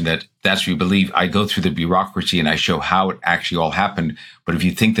information that's what you believe. I go through the bureaucracy and I show how it actually all happened. But if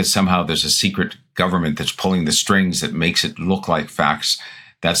you think that somehow there's a secret government that's pulling the strings that makes it look like facts,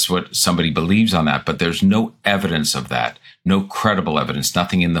 that's what somebody believes on that. But there's no evidence of that, no credible evidence,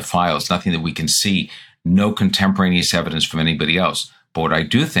 nothing in the files, nothing that we can see, no contemporaneous evidence from anybody else. But what I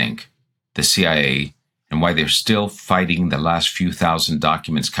do think the CIA, and why they're still fighting the last few thousand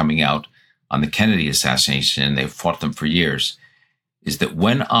documents coming out on the Kennedy assassination, and they've fought them for years, is that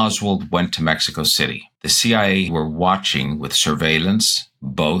when Oswald went to Mexico City, the CIA were watching with surveillance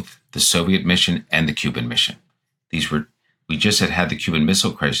both the Soviet mission and the Cuban mission. We just had the Cuban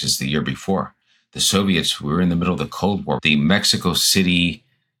Missile Crisis the year before. The Soviets were in the middle of the Cold War. The Mexico City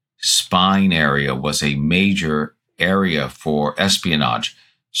spine area was a major area for espionage.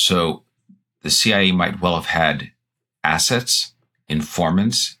 So the CIA might well have had assets,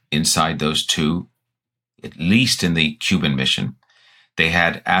 informants inside those two, at least in the Cuban mission. They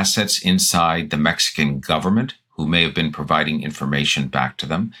had assets inside the Mexican government who may have been providing information back to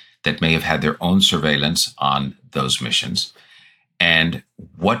them that may have had their own surveillance on those missions. And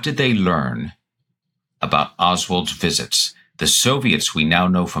what did they learn about Oswald's visits? The Soviets, we now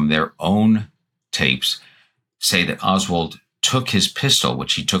know from their own tapes, say that Oswald took his pistol,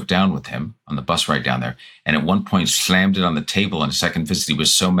 which he took down with him on the bus ride down there, and at one point slammed it on the table on a second visit. He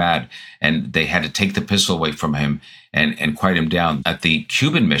was so mad, and they had to take the pistol away from him and quiet him down. At the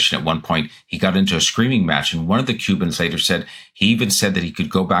Cuban mission, at one point, he got into a screaming match, and one of the Cubans later said, he even said that he could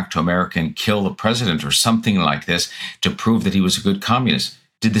go back to America and kill the president or something like this to prove that he was a good communist.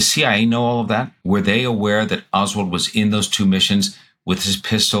 Did the CIA know all of that? Were they aware that Oswald was in those two missions with his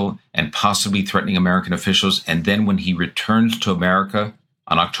pistol and possibly threatening American officials. And then when he returns to America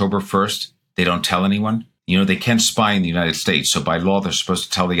on October 1st, they don't tell anyone. They can't spy in the United States. So by law, they're supposed to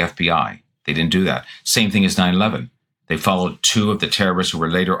tell the FBI. They didn't do that. Same thing as 9/11. They followed two of the terrorists who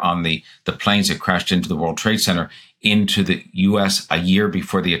were later on the planes that crashed into the World Trade Center into the U.S. a year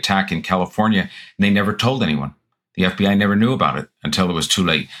before the attack in California. And they never told anyone. The FBI never knew about it until it was too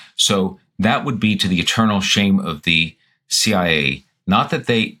late. So that would be to the eternal shame of the CIA, not that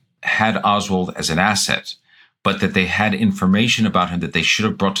they had Oswald as an asset, but that they had information about him that they should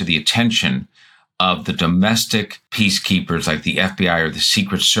have brought to the attention of the domestic peacekeepers like the FBI or the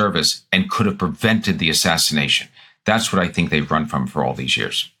Secret Service and could have prevented the assassination. That's what I think they've run from for all these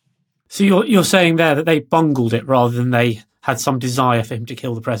years. So you're saying there that they bungled it rather than they had some desire for him to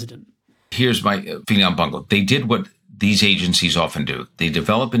kill the president? Here's my feeling on bungled. They did what these agencies often do. They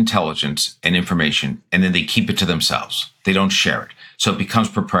develop intelligence and information, and then they keep it to themselves. They don't share it. So it becomes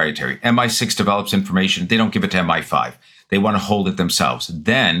proprietary. MI6 develops information. They don't give it to MI5. They want to hold it themselves.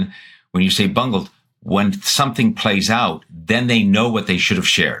 Then when you say bungled, when something plays out, then they know what they should have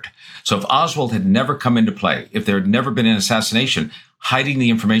shared. So if Oswald had never come into play, if there had never been an assassination, hiding the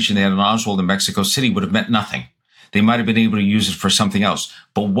information they had on Oswald in Mexico City would have meant nothing. They might have been able to use it for something else.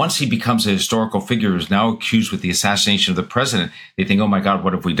 But once he becomes a historical figure who's now accused with the assassination of the president, they think, oh my God,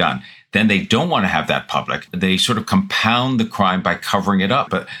 what have we done? Then they don't want to have that public. They sort of compound the crime by covering it up.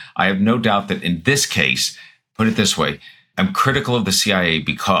 But I have no doubt that in this case, put it this way, I'm critical of the CIA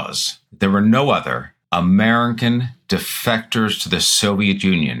because there were no other American defectors to the Soviet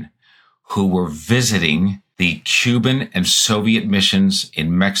Union who were visiting the Cuban and Soviet missions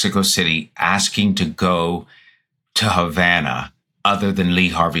in Mexico City asking to go to Havana other than Lee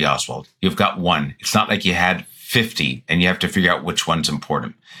Harvey Oswald. You've got one. It's not like you had 50 and you have to figure out which one's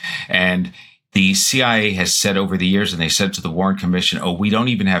important. And the CIA has said over the years, and they said to the Warren Commission, oh, we don't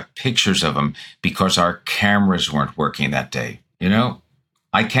even have pictures of him because our cameras weren't working that day.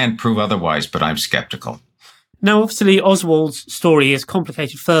 I can't prove otherwise, but I'm skeptical. Now, obviously, Oswald's story is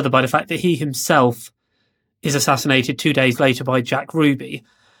complicated further by the fact that he himself is assassinated 2 days later by Jack Ruby.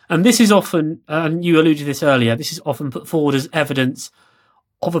 And this is often, and you alluded to this earlier, this is often put forward as evidence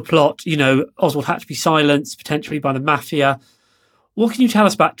of a plot. Oswald had to be silenced, potentially by the mafia. What can you tell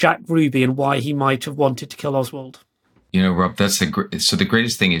us about Jack Ruby and why he might have wanted to kill Oswald? Rob, that's the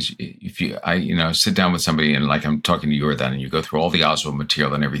greatest thing is if I sit down with somebody and like I'm talking to you or that, and you go through all the Oswald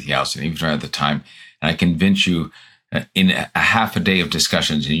material and everything else, and even at the time, and I convince you in a half a day of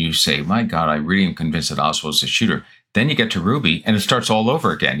discussions, and you say, my God, I really am convinced that Oswald's the shooter. Then you get to Ruby and it starts all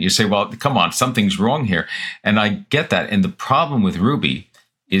over again. You say, well, come on, something's wrong here. And I get that. And the problem with Ruby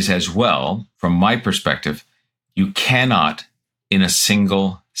is as well, from my perspective, you cannot in a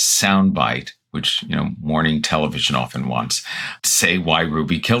single soundbite, which, morning television often wants, say why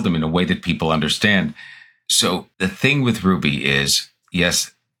Ruby killed him in a way that people understand. So the thing with Ruby is,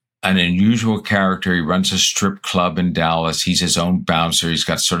 yes, an unusual character. He runs a strip club in Dallas. He's his own bouncer. He's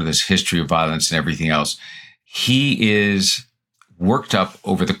got sort of this history of violence and everything else. He is worked up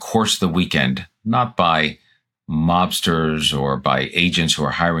over the course of the weekend, not by mobsters or by agents who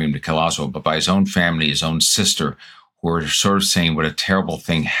are hiring him to kill Oswald, but by his own family, his own sister, who are sort of saying what a terrible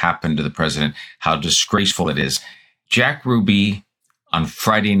thing happened to the president, how disgraceful it is. Jack Ruby, on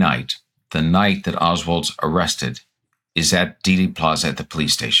Friday night, the night that Oswald's arrested, is at Dealey Plaza at the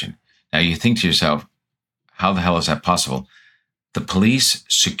police station. Now you think to yourself, how the hell is that possible? The police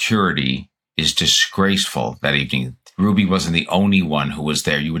security is disgraceful that evening. Ruby wasn't the only one who was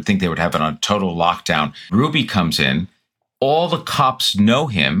there. You would think they would have it on total lockdown. Ruby comes in. All the cops know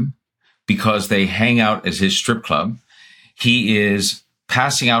him because they hang out at his strip club. He is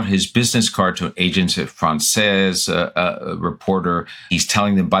passing out his business card to agents at Francaise, a reporter. He's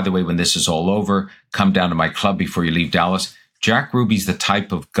telling them, by the way, when this is all over, come down to my club before you leave Dallas. Jack Ruby's the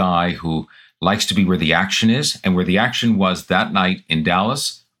type of guy who likes to be where the action is. And where the action was that night in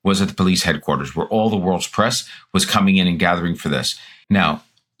Dallas was at the police headquarters, where all the world's press was coming in and gathering for this. Now,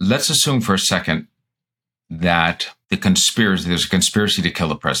 let's assume for a second that there's a conspiracy to kill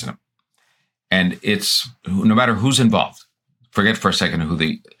the president. And it's, no matter who's involved, forget for a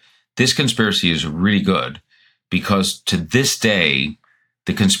second this conspiracy is really good because to this day,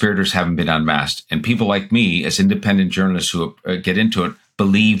 the conspirators haven't been unmasked. And people like me, as independent journalists who get into it,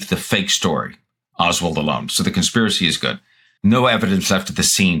 believe the fake story, Oswald alone. So the conspiracy is good. No evidence left at the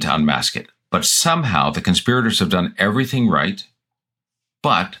scene to unmask it. But somehow the conspirators have done everything right,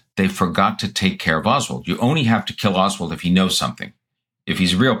 but they forgot to take care of Oswald. You only have to kill Oswald if he knows something. If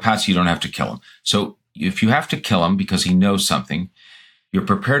he's a real patsy, you don't have to kill him. So if you have to kill him because he knows something, you're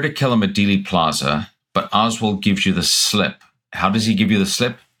prepared to kill him at Dealey Plaza, but Oswald gives you the slip How does he give you the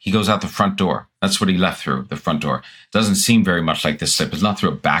slip? He goes out the front door. That's what he left through, the front door. Doesn't seem very much like the slip. It's not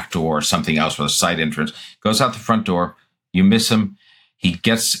through a back door or something else with a side entrance. Goes out the front door. You miss him. He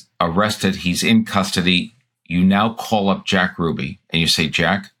gets arrested. He's in custody. You now call up Jack Ruby and you say,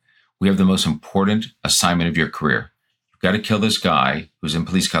 Jack, we have the most important assignment of your career. You've got to kill this guy who's in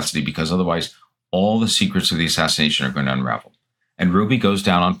police custody because otherwise all the secrets of the assassination are going to unravel. And Ruby goes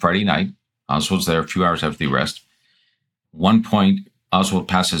down on Friday night. Oswald's there a few hours after the arrest. One point, Oswald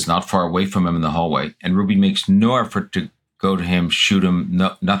passes not far away from him in the hallway, and Ruby makes no effort to go to him, shoot him,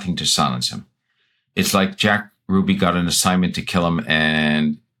 nothing to silence him. It's like Jack Ruby got an assignment to kill him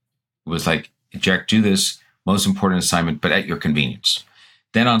and was like, Jack, do this most important assignment, but at your convenience.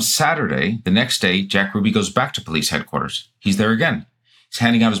 Then on Saturday, the next day, Jack Ruby goes back to police headquarters. He's there again. He's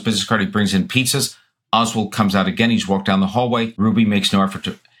handing out his business card. He brings in pizzas. Oswald comes out again. He's walked down the hallway. Ruby makes no effort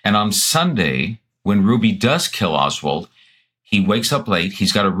to. And on Sunday, when Ruby does kill Oswald, he wakes up late.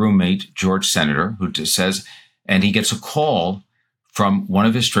 He's got a roommate, George Senator, who says, and he gets a call from one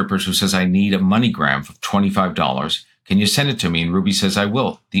of his strippers who says, I need a MoneyGram of $25. Can you send it to me? And Ruby says, I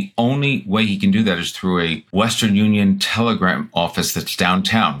will. The only way he can do that is through a Western Union telegram office that's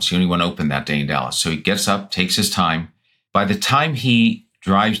downtown. It's the only one open that day in Dallas. So he gets up, takes his time. By the time he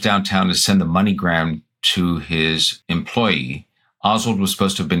drives downtown to send the MoneyGram to his employee, Oswald was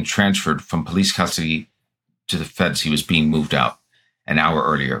supposed to have been transferred from police custody to the feds. He was being moved out an hour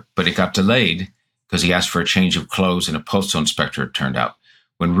earlier, but it got delayed because he asked for a change of clothes and a postal inspector, it turned out.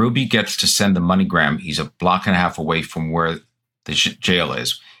 When Ruby gets to send the MoneyGram, he's a block and a half away from where the jail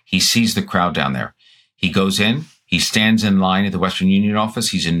is. He sees the crowd down there. He goes in. He stands in line at the Western Union office.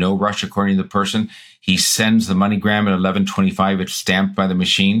 He's in no rush, according to the person. He sends the MoneyGram at 11:25. It's stamped by the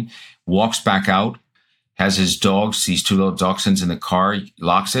machine, walks back out, has his dogs, these two little dachshunds in the car,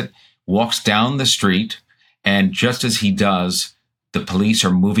 locks it, walks down the street. And just as he does, the police are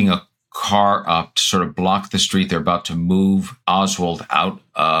moving a car up to sort of block the street. They're about to move Oswald out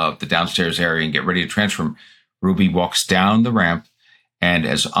of the downstairs area and get ready to transfer him. Ruby walks down the ramp, and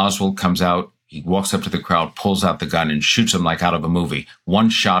as Oswald comes out, he walks up to the crowd, pulls out the gun, and shoots him like out of a movie. One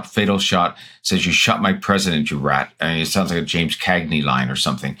shot, fatal shot, says, you shot my president, you rat. I mean, it sounds like a James Cagney line or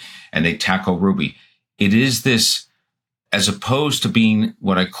something. And they tackle Ruby. It is this, as opposed to being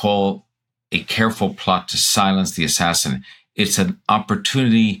what I call a careful plot to silence the assassin, it's an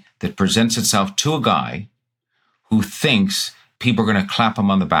opportunity that presents itself to a guy who thinks people are going to clap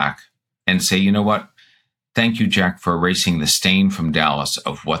him on the back and say, you know what? Thank you, Jack, for erasing the stain from Dallas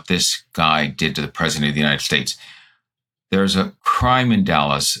of what this guy did to the president of the United States. There's a crime in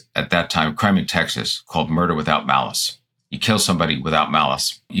Dallas at that time, crime in Texas, called murder without malice. You kill somebody without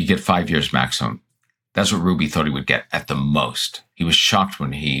malice, you get 5 years maximum. That's what Ruby thought he would get at the most. He was shocked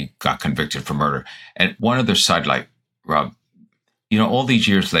when he got convicted for murder. And one other sidelight, Rob, you know, all these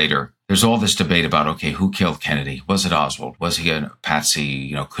years later, there's all this debate about, okay, who killed Kennedy? Was it Oswald? Was he a patsy?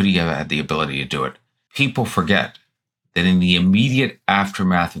 You know, could he have had the ability to do it? People forget that in the immediate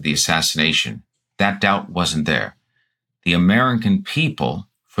aftermath of the assassination, that doubt wasn't there. The American people,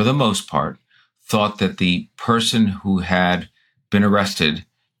 for the most part, thought that the person who had been arrested,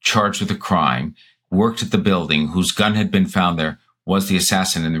 charged with a crime, worked at the building, whose gun had been found there, was the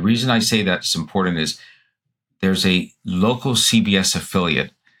assassin. And the reason I say that's important is there's a local CBS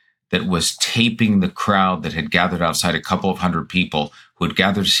affiliate that was taping the crowd that had gathered outside, a couple of hundred people who had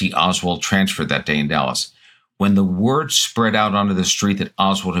gathered to see Oswald transferred that day in Dallas. When the word spread out onto the street that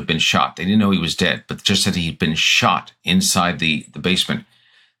Oswald had been shot, they didn't know he was dead, but just that he'd been shot inside the basement.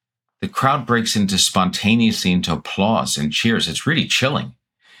 The crowd breaks into spontaneously into applause and cheers. It's really chilling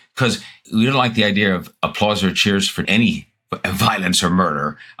because we don't like the idea of applause or cheers for any violence or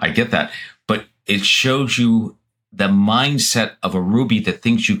murder. I get that. But it shows you the mindset of a Ruby that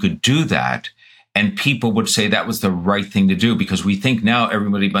thinks you could do that. And people would say that was the right thing to do because we think now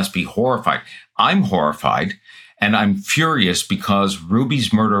everybody must be horrified. I'm horrified and I'm furious because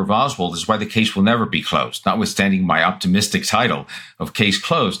Ruby's murder of Oswald is why the case will never be closed. Notwithstanding my optimistic title of case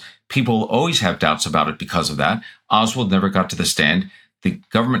closed, people always have doubts about it because of that. Oswald never got to the stand. The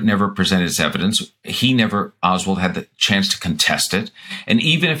government never presented its evidence. Oswald had the chance to contest it. And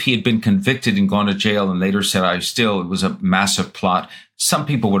even if he had been convicted and gone to jail and later said, it was a massive plot, some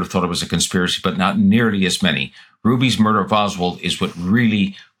people would have thought it was a conspiracy, but not nearly as many. Ruby's murder of Oswald is what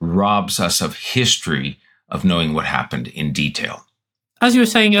really robs us of history of knowing what happened in detail. As you were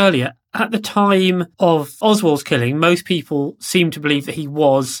saying earlier, at the time of Oswald's killing, most people seemed to believe that he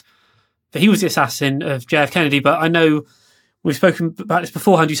was the assassin of JFK Kennedy, but I know we've spoken about this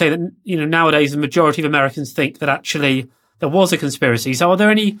beforehand. You say that, nowadays the majority of Americans think that actually there was a conspiracy. So are there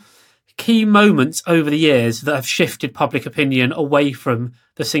any key moments over the years that have shifted public opinion away from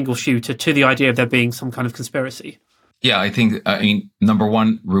the single shooter to the idea of there being some kind of conspiracy? Yeah, I mean, number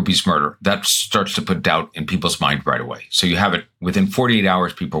one, Ruby's murder. That starts to put doubt in people's mind right away. So you have it within 48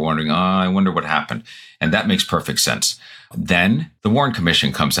 hours, people are wondering, I wonder what happened. And that makes perfect sense. Then the Warren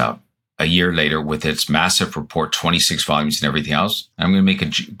Commission comes out a year later with its massive report, 26 volumes and everything else. I'm going to make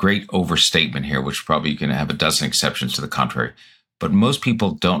a great overstatement here, which probably going to have a dozen exceptions to the contrary. But most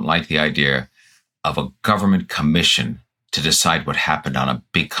people don't like the idea of a government commission to decide what happened on a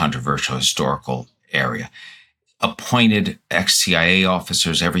big controversial historical area. Appointed ex-CIA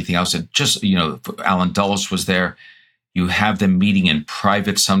officers, everything else. It just, Alan Dulles was there. You have them meeting in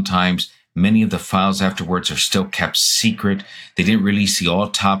private sometimes. Many of the files afterwards are still kept secret. They didn't release the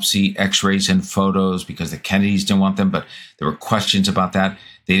autopsy x-rays and photos because the Kennedys didn't want them, but there were questions about that.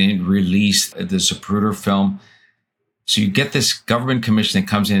 They didn't release the Zapruder film. So you get this government commission that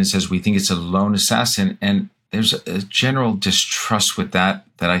comes in and says, we think it's a lone assassin. And there's a general distrust with that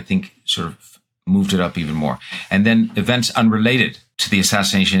I think sort of moved it up even more. And then events unrelated to the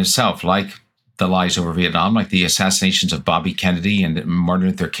assassination itself, like the lies over Vietnam, like the assassinations of Bobby Kennedy and Martin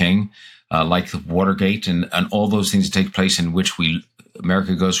Luther King, like Watergate and all those things that take place in which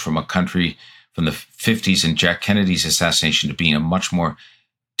America goes from a country from the 50s and Jack Kennedy's assassination to being a much more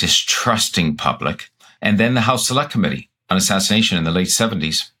distrusting public. And then the House Select Committee on Assassination in the late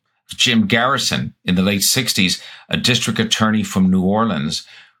 70s. Jim Garrison in the late 60s, a district attorney from New Orleans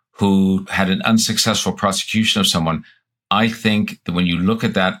who had an unsuccessful prosecution of someone. I think that when you look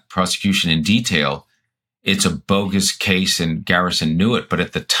at that prosecution in detail, it's a bogus case and Garrison knew it. But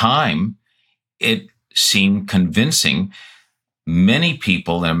at the time, it seemed convincing. Many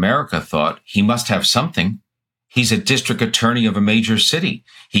people in America thought he must have something. He's a district attorney of a major city.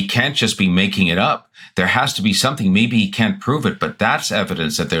 He can't just be making it up. There has to be something. Maybe he can't prove it, but that's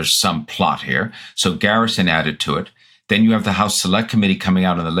evidence that there's some plot here. So Garrison added to it. Then you have the House Select Committee coming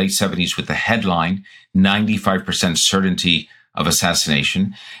out in the late 70s with the headline, 95% certainty of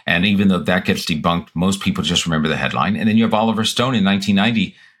assassination. And even though that gets debunked, most people just remember the headline. And then you have Oliver Stone in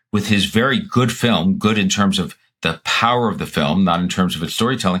 1990 with his very good film, good in terms of the power of the film, not in terms of its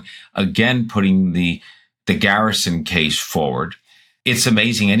storytelling, again putting the Garrison case forward. It's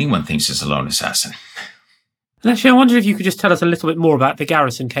amazing anyone thinks it's a lone assassin. And actually, I wonder if you could just tell us a little bit more about the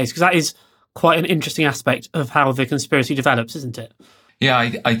Garrison case, because that is quite an interesting aspect of how the conspiracy develops, isn't it? Yeah,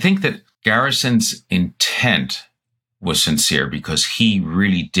 I think that Garrison's intent was sincere because he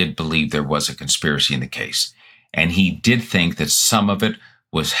really did believe there was a conspiracy in the case. And he did think that some of it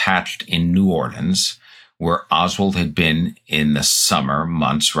was hatched in New Orleans, where Oswald had been in the summer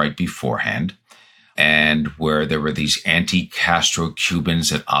months right beforehand, and where there were these anti-Castro Cubans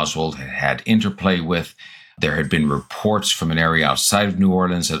that Oswald had had interplay with. There had been reports from an area outside of New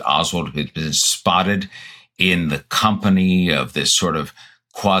Orleans that Oswald had been spotted in the company of this sort of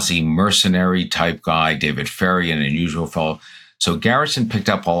quasi-mercenary type guy, David Ferry, an unusual fellow. So Garrison picked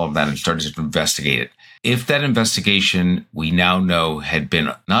up all of that and started to investigate it. If that investigation, we now know, had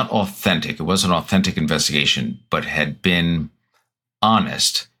been not authentic, it wasn't an authentic investigation, but had been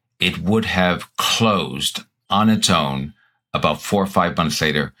honest, it would have closed on its own about 4 or 5 months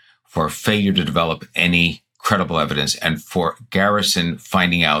later for failure to develop any credible evidence, and for Garrison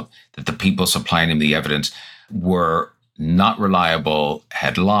finding out that the people supplying him the evidence were not reliable,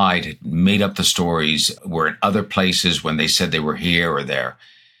 had lied, had made up the stories, were in other places when they said they were here or there.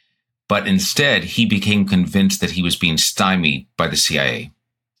 But instead, he became convinced that he was being stymied by the CIA,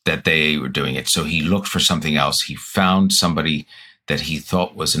 that they were doing it. So he looked for something else. He found somebody that he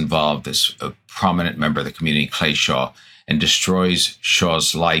thought was involved, this prominent member of the community, Clay Shaw, and destroys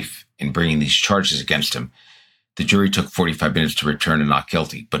Shaw's life in bringing these charges against him. The jury took 45 minutes to return a not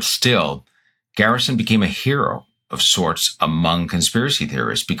guilty, but still, Garrison became a hero of sorts among conspiracy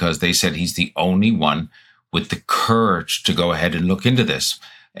theorists because they said he's the only one with the courage to go ahead and look into this.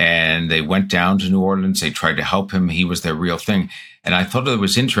 And they went down to New Orleans. They tried to help him. He was their real thing. And I thought it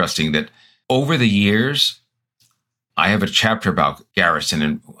was interesting that over the years, I have a chapter about Garrison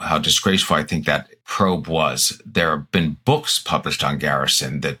and how disgraceful I think that probe was. There have been books published on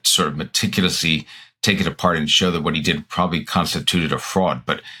Garrison that sort of meticulously take it apart and show that what he did probably constituted a fraud.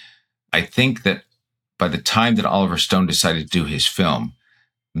 But I think that by the time that Oliver Stone decided to do his film,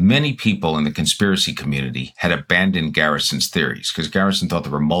 many people in the conspiracy community had abandoned Garrison's theories because Garrison thought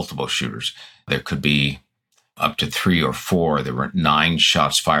there were multiple shooters. There could be up to 3 or 4. There were 9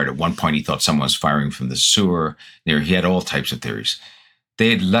 shots fired. At one point, he thought someone was firing from the sewer. He had all types of theories.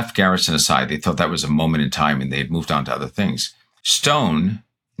 They had left Garrison aside. They thought that was a moment in time, and they had moved on to other things. Stone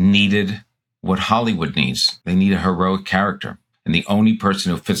needed what Hollywood needs. They need a heroic character. And the only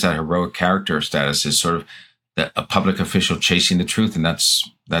person who fits that heroic character status is sort of a public official chasing the truth, and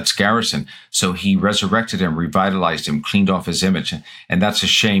that's Garrison. So he resurrected him, revitalized him, cleaned off his image. And that's a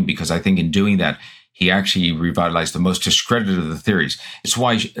shame, because I think in doing that, he actually revitalized the most discredited of the theories. It's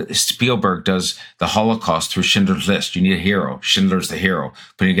why Spielberg does the Holocaust through Schindler's List. You need a hero. Schindler's the hero,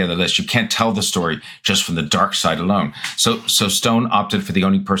 putting together a list. You can't tell the story just from the dark side alone. So Stone opted for the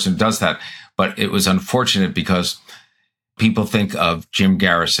only person who does that. But it was unfortunate, because people think of Jim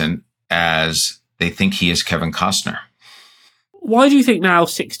Garrison as they think he is Kevin Costner. Why do you think now,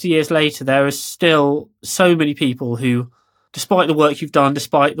 60 years later, there are still so many people who, despite the work you've done,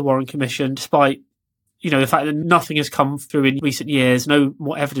 despite the Warren Commission, despite the fact that nothing has come through in recent years, no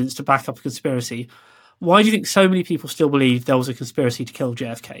more evidence to back up a conspiracy, why do you think so many people still believe there was a conspiracy to kill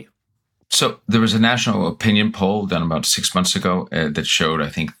JFK? So there was a national opinion poll done about 6 months ago that showed, I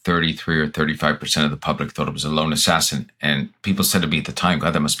think, 33 or 35% of the public thought it was a lone assassin. And people said to me at the time,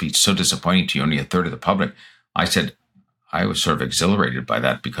 God, that must be so disappointing to you, only a third of the public. I said, I was sort of exhilarated by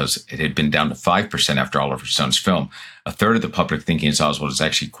that, because it had been down to 5% after Oliver Stone's film. A third of the public thinking it's Oswald is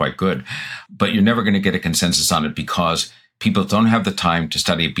actually quite good. But you're never going to get a consensus on it, because people don't have the time to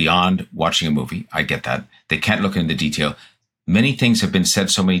study it beyond watching a movie. I get that. They can't look into detail. Many things have been said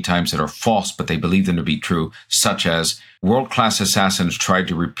so many times that are false, but they believe them to be true, such as world-class assassins tried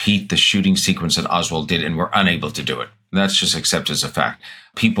to repeat the shooting sequence that Oswald did and were unable to do it. That's just accepted as a fact.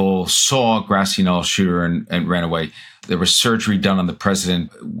 People saw Grassy Knoll shooter and ran away. There was surgery done on the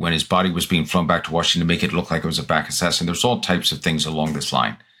president when his body was being flown back to Washington to make it look like it was a back assassin. There's all types of things along this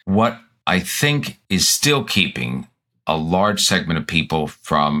line. What I think is still keeping a large segment of people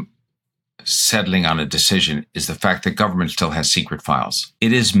from settling on a decision is the fact that government still has secret files.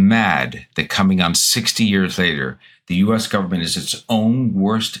 It is mad that coming on 60 years later, the U.S. government is its own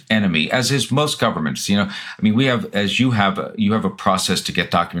worst enemy, as is most governments. We have, as you have a process to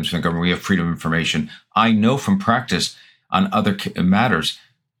get documents from the government. We have freedom of information. I know from practice on other matters,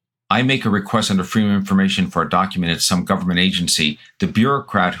 I make a request under freedom of information for a document at some government agency. The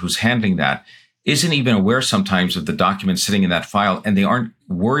bureaucrat who's handling that isn't even aware sometimes of the document sitting in that file, and they aren't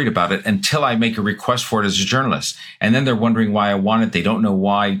worried about it until I make a request for it as a journalist. And then they're wondering why I want it. They don't know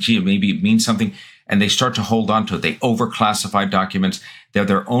why. Gee, maybe it means something. And they start to hold on to it. They overclassify documents. They're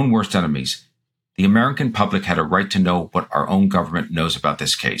their own worst enemies. The American public had a right to know what our own government knows about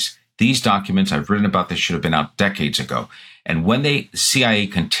this case. These documents, I've written about this, should have been out decades ago. And when the CIA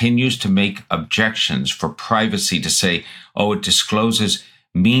continues to make objections for privacy, to say, oh, it discloses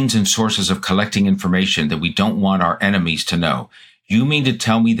means and sources of collecting information that we don't want our enemies to know. You mean to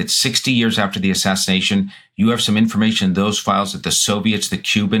tell me that 60 years after the assassination, you have some information in those files that the Soviets, the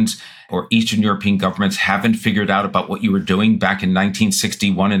Cubans, or Eastern European governments haven't figured out about what you were doing back in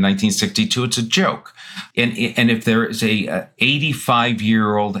 1961 and 1962? It's a joke. And if there is a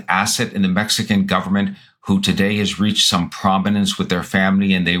 85-year-old asset in the Mexican government who today has reached some prominence with their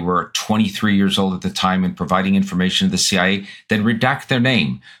family, and they were 23 years old at the time and providing information to the CIA, then redact their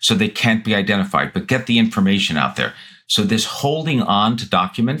name so they can't be identified, but get the information out there. So this holding on to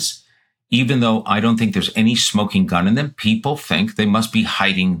documents, even though I don't think there's any smoking gun in them, people think they must be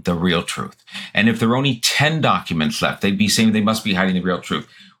hiding the real truth. And if there are only 10 documents left, they'd be saying they must be hiding the real truth.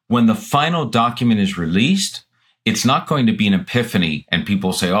 When the final document is released, it's not going to be an epiphany and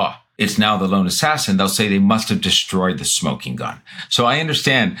people say, oh, it's now the lone assassin. They'll say they must have destroyed the smoking gun. So I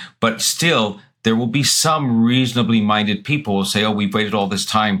understand, but still, there will be some reasonably minded people who will say, oh, we've waited all this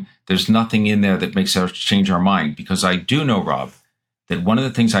time. There's nothing in there that makes us change our mind. Because I do know, Rob, that one of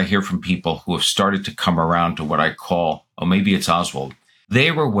the things I hear from people who have started to come around to what I call, oh, maybe it's Oswald.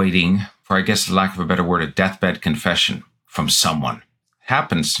 They were waiting for, I guess, lack of a better word, a deathbed confession from someone.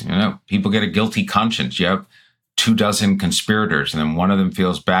 Happens, people get a guilty conscience. You have 24 conspirators, and then one of them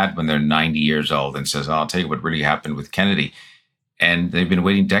feels bad when they're 90 years old and says, oh, I'll tell you what really happened with Kennedy. And they've been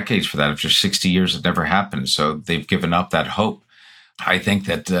waiting decades for that. After 60 years, it never happened. So they've given up that hope. I think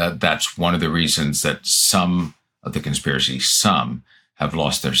that that's one of the reasons that some of the conspiracy, some have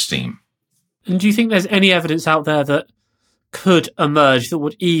lost their steam. And do you think there's any evidence out there that could emerge that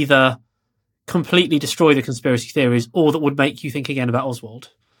would either completely destroy the conspiracy theories or that would make you think again about Oswald?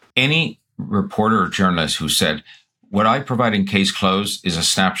 Any reporter or journalist who said, what I provide in Case Closed is a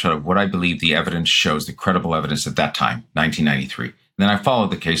snapshot of what I believe the evidence shows, the credible evidence at that time, 1993. And then I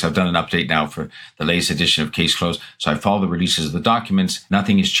followed the case. I've done an update now for the latest edition of Case Closed. So I follow the releases of the documents.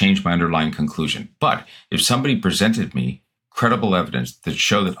 Nothing has changed my underlying conclusion. But if somebody presented me credible evidence that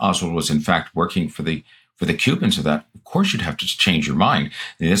showed that Oswald was in fact working for the Cubans, of that, of course you'd have to change your mind.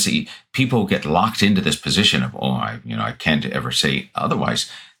 People get locked into this position of, I can't ever say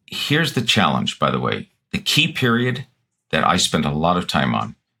otherwise. Here's the challenge, by the way. The key period, that I spent a lot of time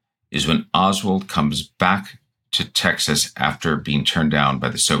on is when Oswald comes back to Texas after being turned down by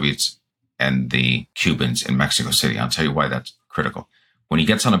the Soviets and the Cubans in Mexico City. I'll tell you why that's critical. When he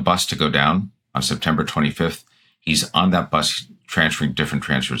gets on a bus to go down on September 25th, he's on that bus transferring different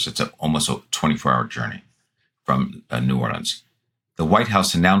transfers. It's almost a 24-hour journey from New Orleans. The White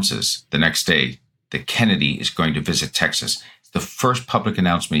House announces the next day that Kennedy is going to visit Texas. It's the first public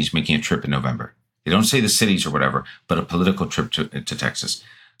announcement he's making a trip in November. They don't say the cities or whatever, but a political trip to Texas.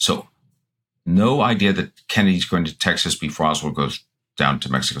 So no idea that Kennedy's going to Texas before Oswald goes down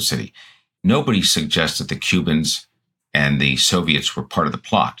to Mexico City. Nobody suggests that the Cubans and the Soviets were part of the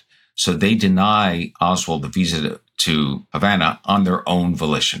plot. So they deny Oswald the visa to Havana on their own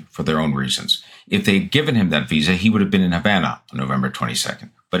volition, for their own reasons. If they'd given him that visa, he would have been in Havana on November 22nd.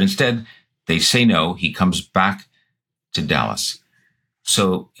 But instead, they say no. He comes back to Dallas.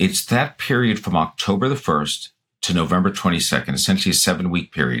 So it's that period from October the 1st to November 22nd, essentially a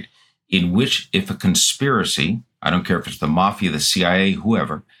 7-week period, in which if a conspiracy, I don't care if it's the mafia, the CIA,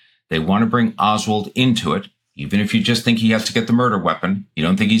 whoever, they want to bring Oswald into it, even if you just think he has to get the murder weapon, you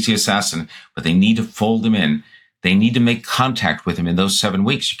don't think he's the assassin, but they need to fold him in. They need to make contact with him in those 7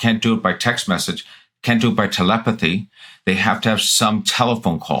 weeks. You can't do it by text message, can't do it by telepathy. They have to have some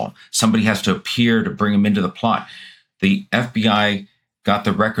telephone call. Somebody has to appear to bring him into the plot. The FBI got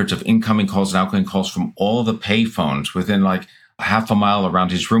the records of incoming calls and outgoing calls from all the pay phones within like half a mile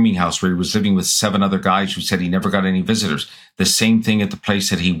around his rooming house where he was living with 7 other guys who said he never got any visitors. The same thing at the place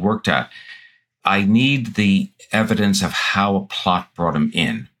that he worked at. I need the evidence of how a plot brought him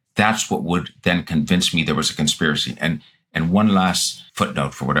in. That's what would then convince me there was a conspiracy. And one last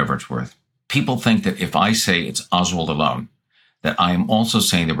footnote for whatever it's worth. People think that if I say it's Oswald alone, that I am also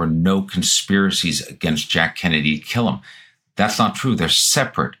saying there were no conspiracies against Jack Kennedy to kill him. That's not true. They're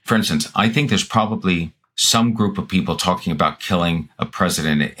separate. For instance, I think there's probably some group of people talking about killing a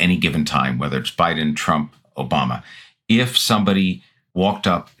president at any given time, whether it's Biden, Trump, Obama. If somebody walked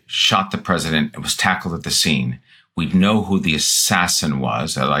up, shot the president, and was tackled at the scene, we'd know who the assassin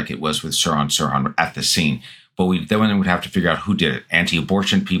was, like it was with Sirhan at the scene. But then we'd have to figure out who did it.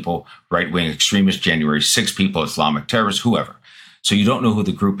 Anti-abortion people, right-wing extremists, January 6 people, Islamic terrorists, whoever. So you don't know who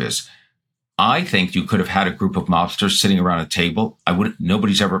the group is. I think you could have had a group of mobsters sitting around a table.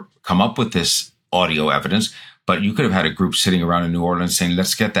 Nobody's ever come up with this audio evidence, but you could have had a group sitting around in New Orleans saying,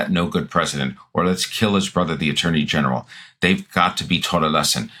 let's get that no good president, or let's kill his brother, the attorney general. They've got to be taught a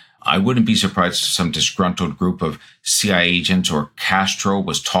lesson. I wouldn't be surprised if some disgruntled group of CIA agents or Castro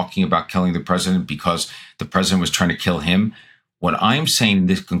was talking about killing the president because the president was trying to kill him. What I'm saying in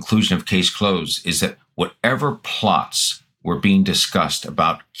this conclusion of case closed is that whatever plots were being discussed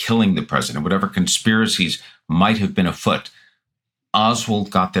about killing the president, whatever conspiracies might have been afoot,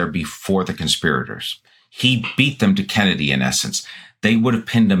 Oswald got there before the conspirators. He beat them to Kennedy, in essence. They would have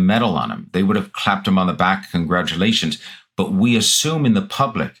pinned a medal on him. They would have clapped him on the back, congratulations. But we assume in the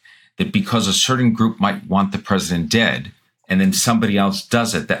public that because a certain group might want the president dead, and then somebody else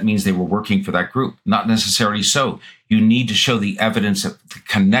does it, that means they were working for that group. Not necessarily so. You need to show the evidence that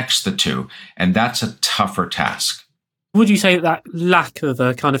connects the two, and that's a tougher task. Would you say that lack of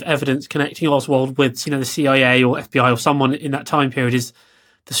a kind of evidence connecting Oswald with, the CIA or FBI or someone in that time period is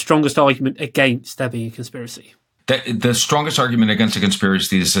the strongest argument against there being a conspiracy? The strongest argument against a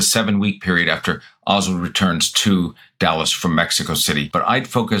conspiracy is a 7-week period after Oswald returns to Dallas from Mexico City. But I'd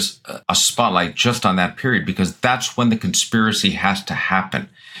focus a spotlight just on that period because that's when the conspiracy has to happen.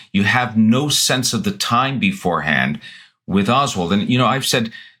 You have no sense of the time beforehand with Oswald. And, I've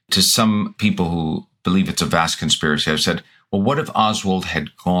said to some people who believe it's a vast conspiracy, I've said, well, what if Oswald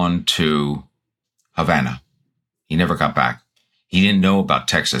had gone to Havana? He never got back. He didn't know about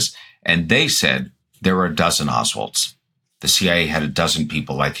Texas. And they said, there were a dozen Oswalds. The CIA had a dozen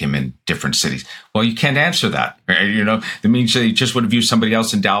people like him in different cities. Well, you can't answer that. That means they just would have used somebody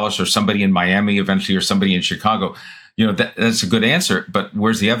else in Dallas or somebody in Miami eventually or somebody in Chicago. That's a good answer, but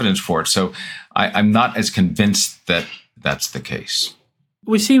where's the evidence for it? So I'm not as convinced that that's the case.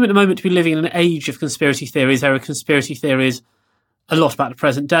 We seem at the moment to be living in an age of conspiracy theories. There are conspiracy theories a lot about the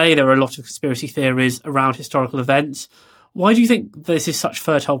present day. There are a lot of conspiracy theories around historical events. Why do you think this is such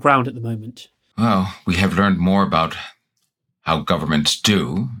fertile ground at the moment? Well, we have learned more about how governments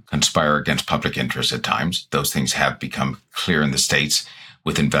do conspire against public interest at times. Those things have become clear in the States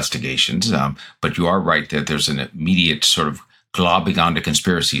with investigations. But you are right that there's an immediate sort of globbing onto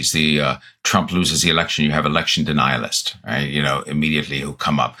conspiracies. Trump loses the election, you have election denialists, right? Immediately who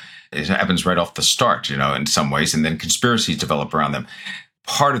come up. It happens right off the start, in some ways, and then conspiracies develop around them.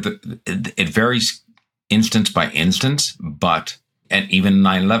 Part of it varies instance by instance, but And even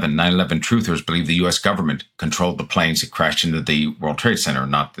 9/11 truthers believe the U.S. government controlled the planes that crashed into the World Trade Center,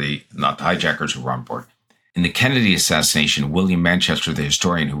 not the hijackers who were on board. In the Kennedy assassination, William Manchester, the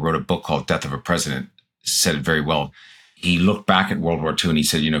historian who wrote a book called Death of a President, said it very well. He looked back at World War II and he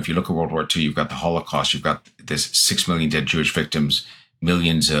said, if you look at World War II, you've got the Holocaust, you've got this 6 million dead Jewish victims,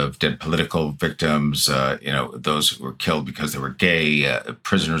 millions of dead political victims, those who were killed because they were gay,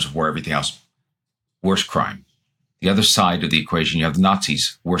 prisoners of war, everything else. Worst crime. The other side of the equation, you have the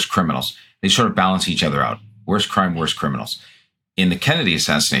Nazis, worst criminals. They sort of balance each other out. Worst crime, worst criminals. In the Kennedy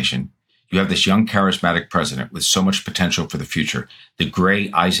assassination, you have this young, charismatic president with so much potential for the future. The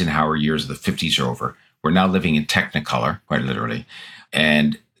gray Eisenhower years of the 50s are over. We're now living in Technicolor, quite literally.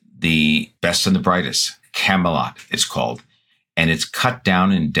 And the best and the brightest, Camelot, it's called. And it's cut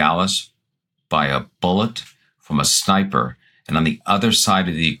down in Dallas by a bullet from a sniper. And on the other side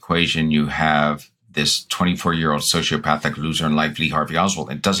of the equation, you have this 24-year-old sociopathic loser in life, Lee Harvey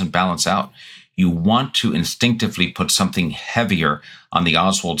Oswald. It doesn't balance out. You want to instinctively put something heavier on the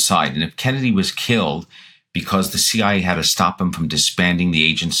Oswald side. And if Kennedy was killed because the CIA had to stop him from disbanding the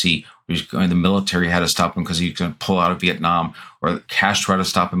agency, or the military had to stop him because he was going to pull out of Vietnam, or Castro had to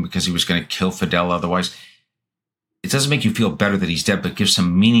stop him because he was going to kill Fidel otherwise, it doesn't make you feel better that he's dead, but gives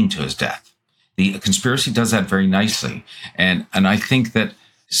some meaning to his death. The conspiracy does that very nicely. And I think that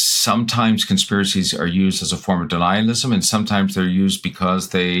sometimes conspiracies are used as a form of denialism, and sometimes they're used because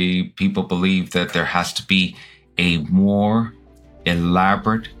people believe that there has to be a more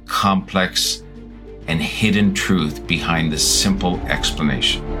elaborate, complex, and hidden truth behind the simple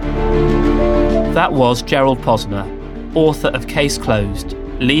explanation. That was Gerald Posner, author of Case Closed,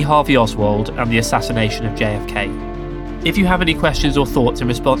 Lee Harvey Oswald and the Assassination of JFK. If you have any questions or thoughts in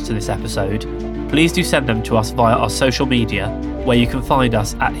response to this episode, please do send them to us via our social media, where you can find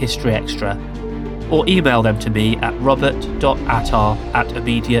us at History Extra, or email them to me at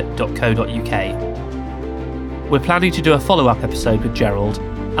robert.attar@immediate.co.uk. We're planning to do a follow-up episode with Gerald,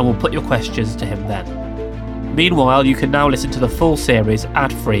 and we'll put your questions to him then. Meanwhile, you can now listen to the full series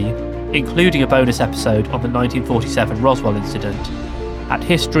ad-free, including a bonus episode on the 1947 Roswell incident, at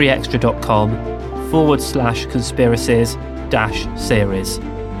historyextra.com/conspiracies-series,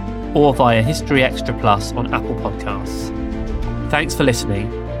 or via History Extra Plus on Apple Podcasts. Thanks for listening.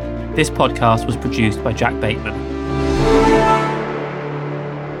 This podcast was produced by Jack Bateman.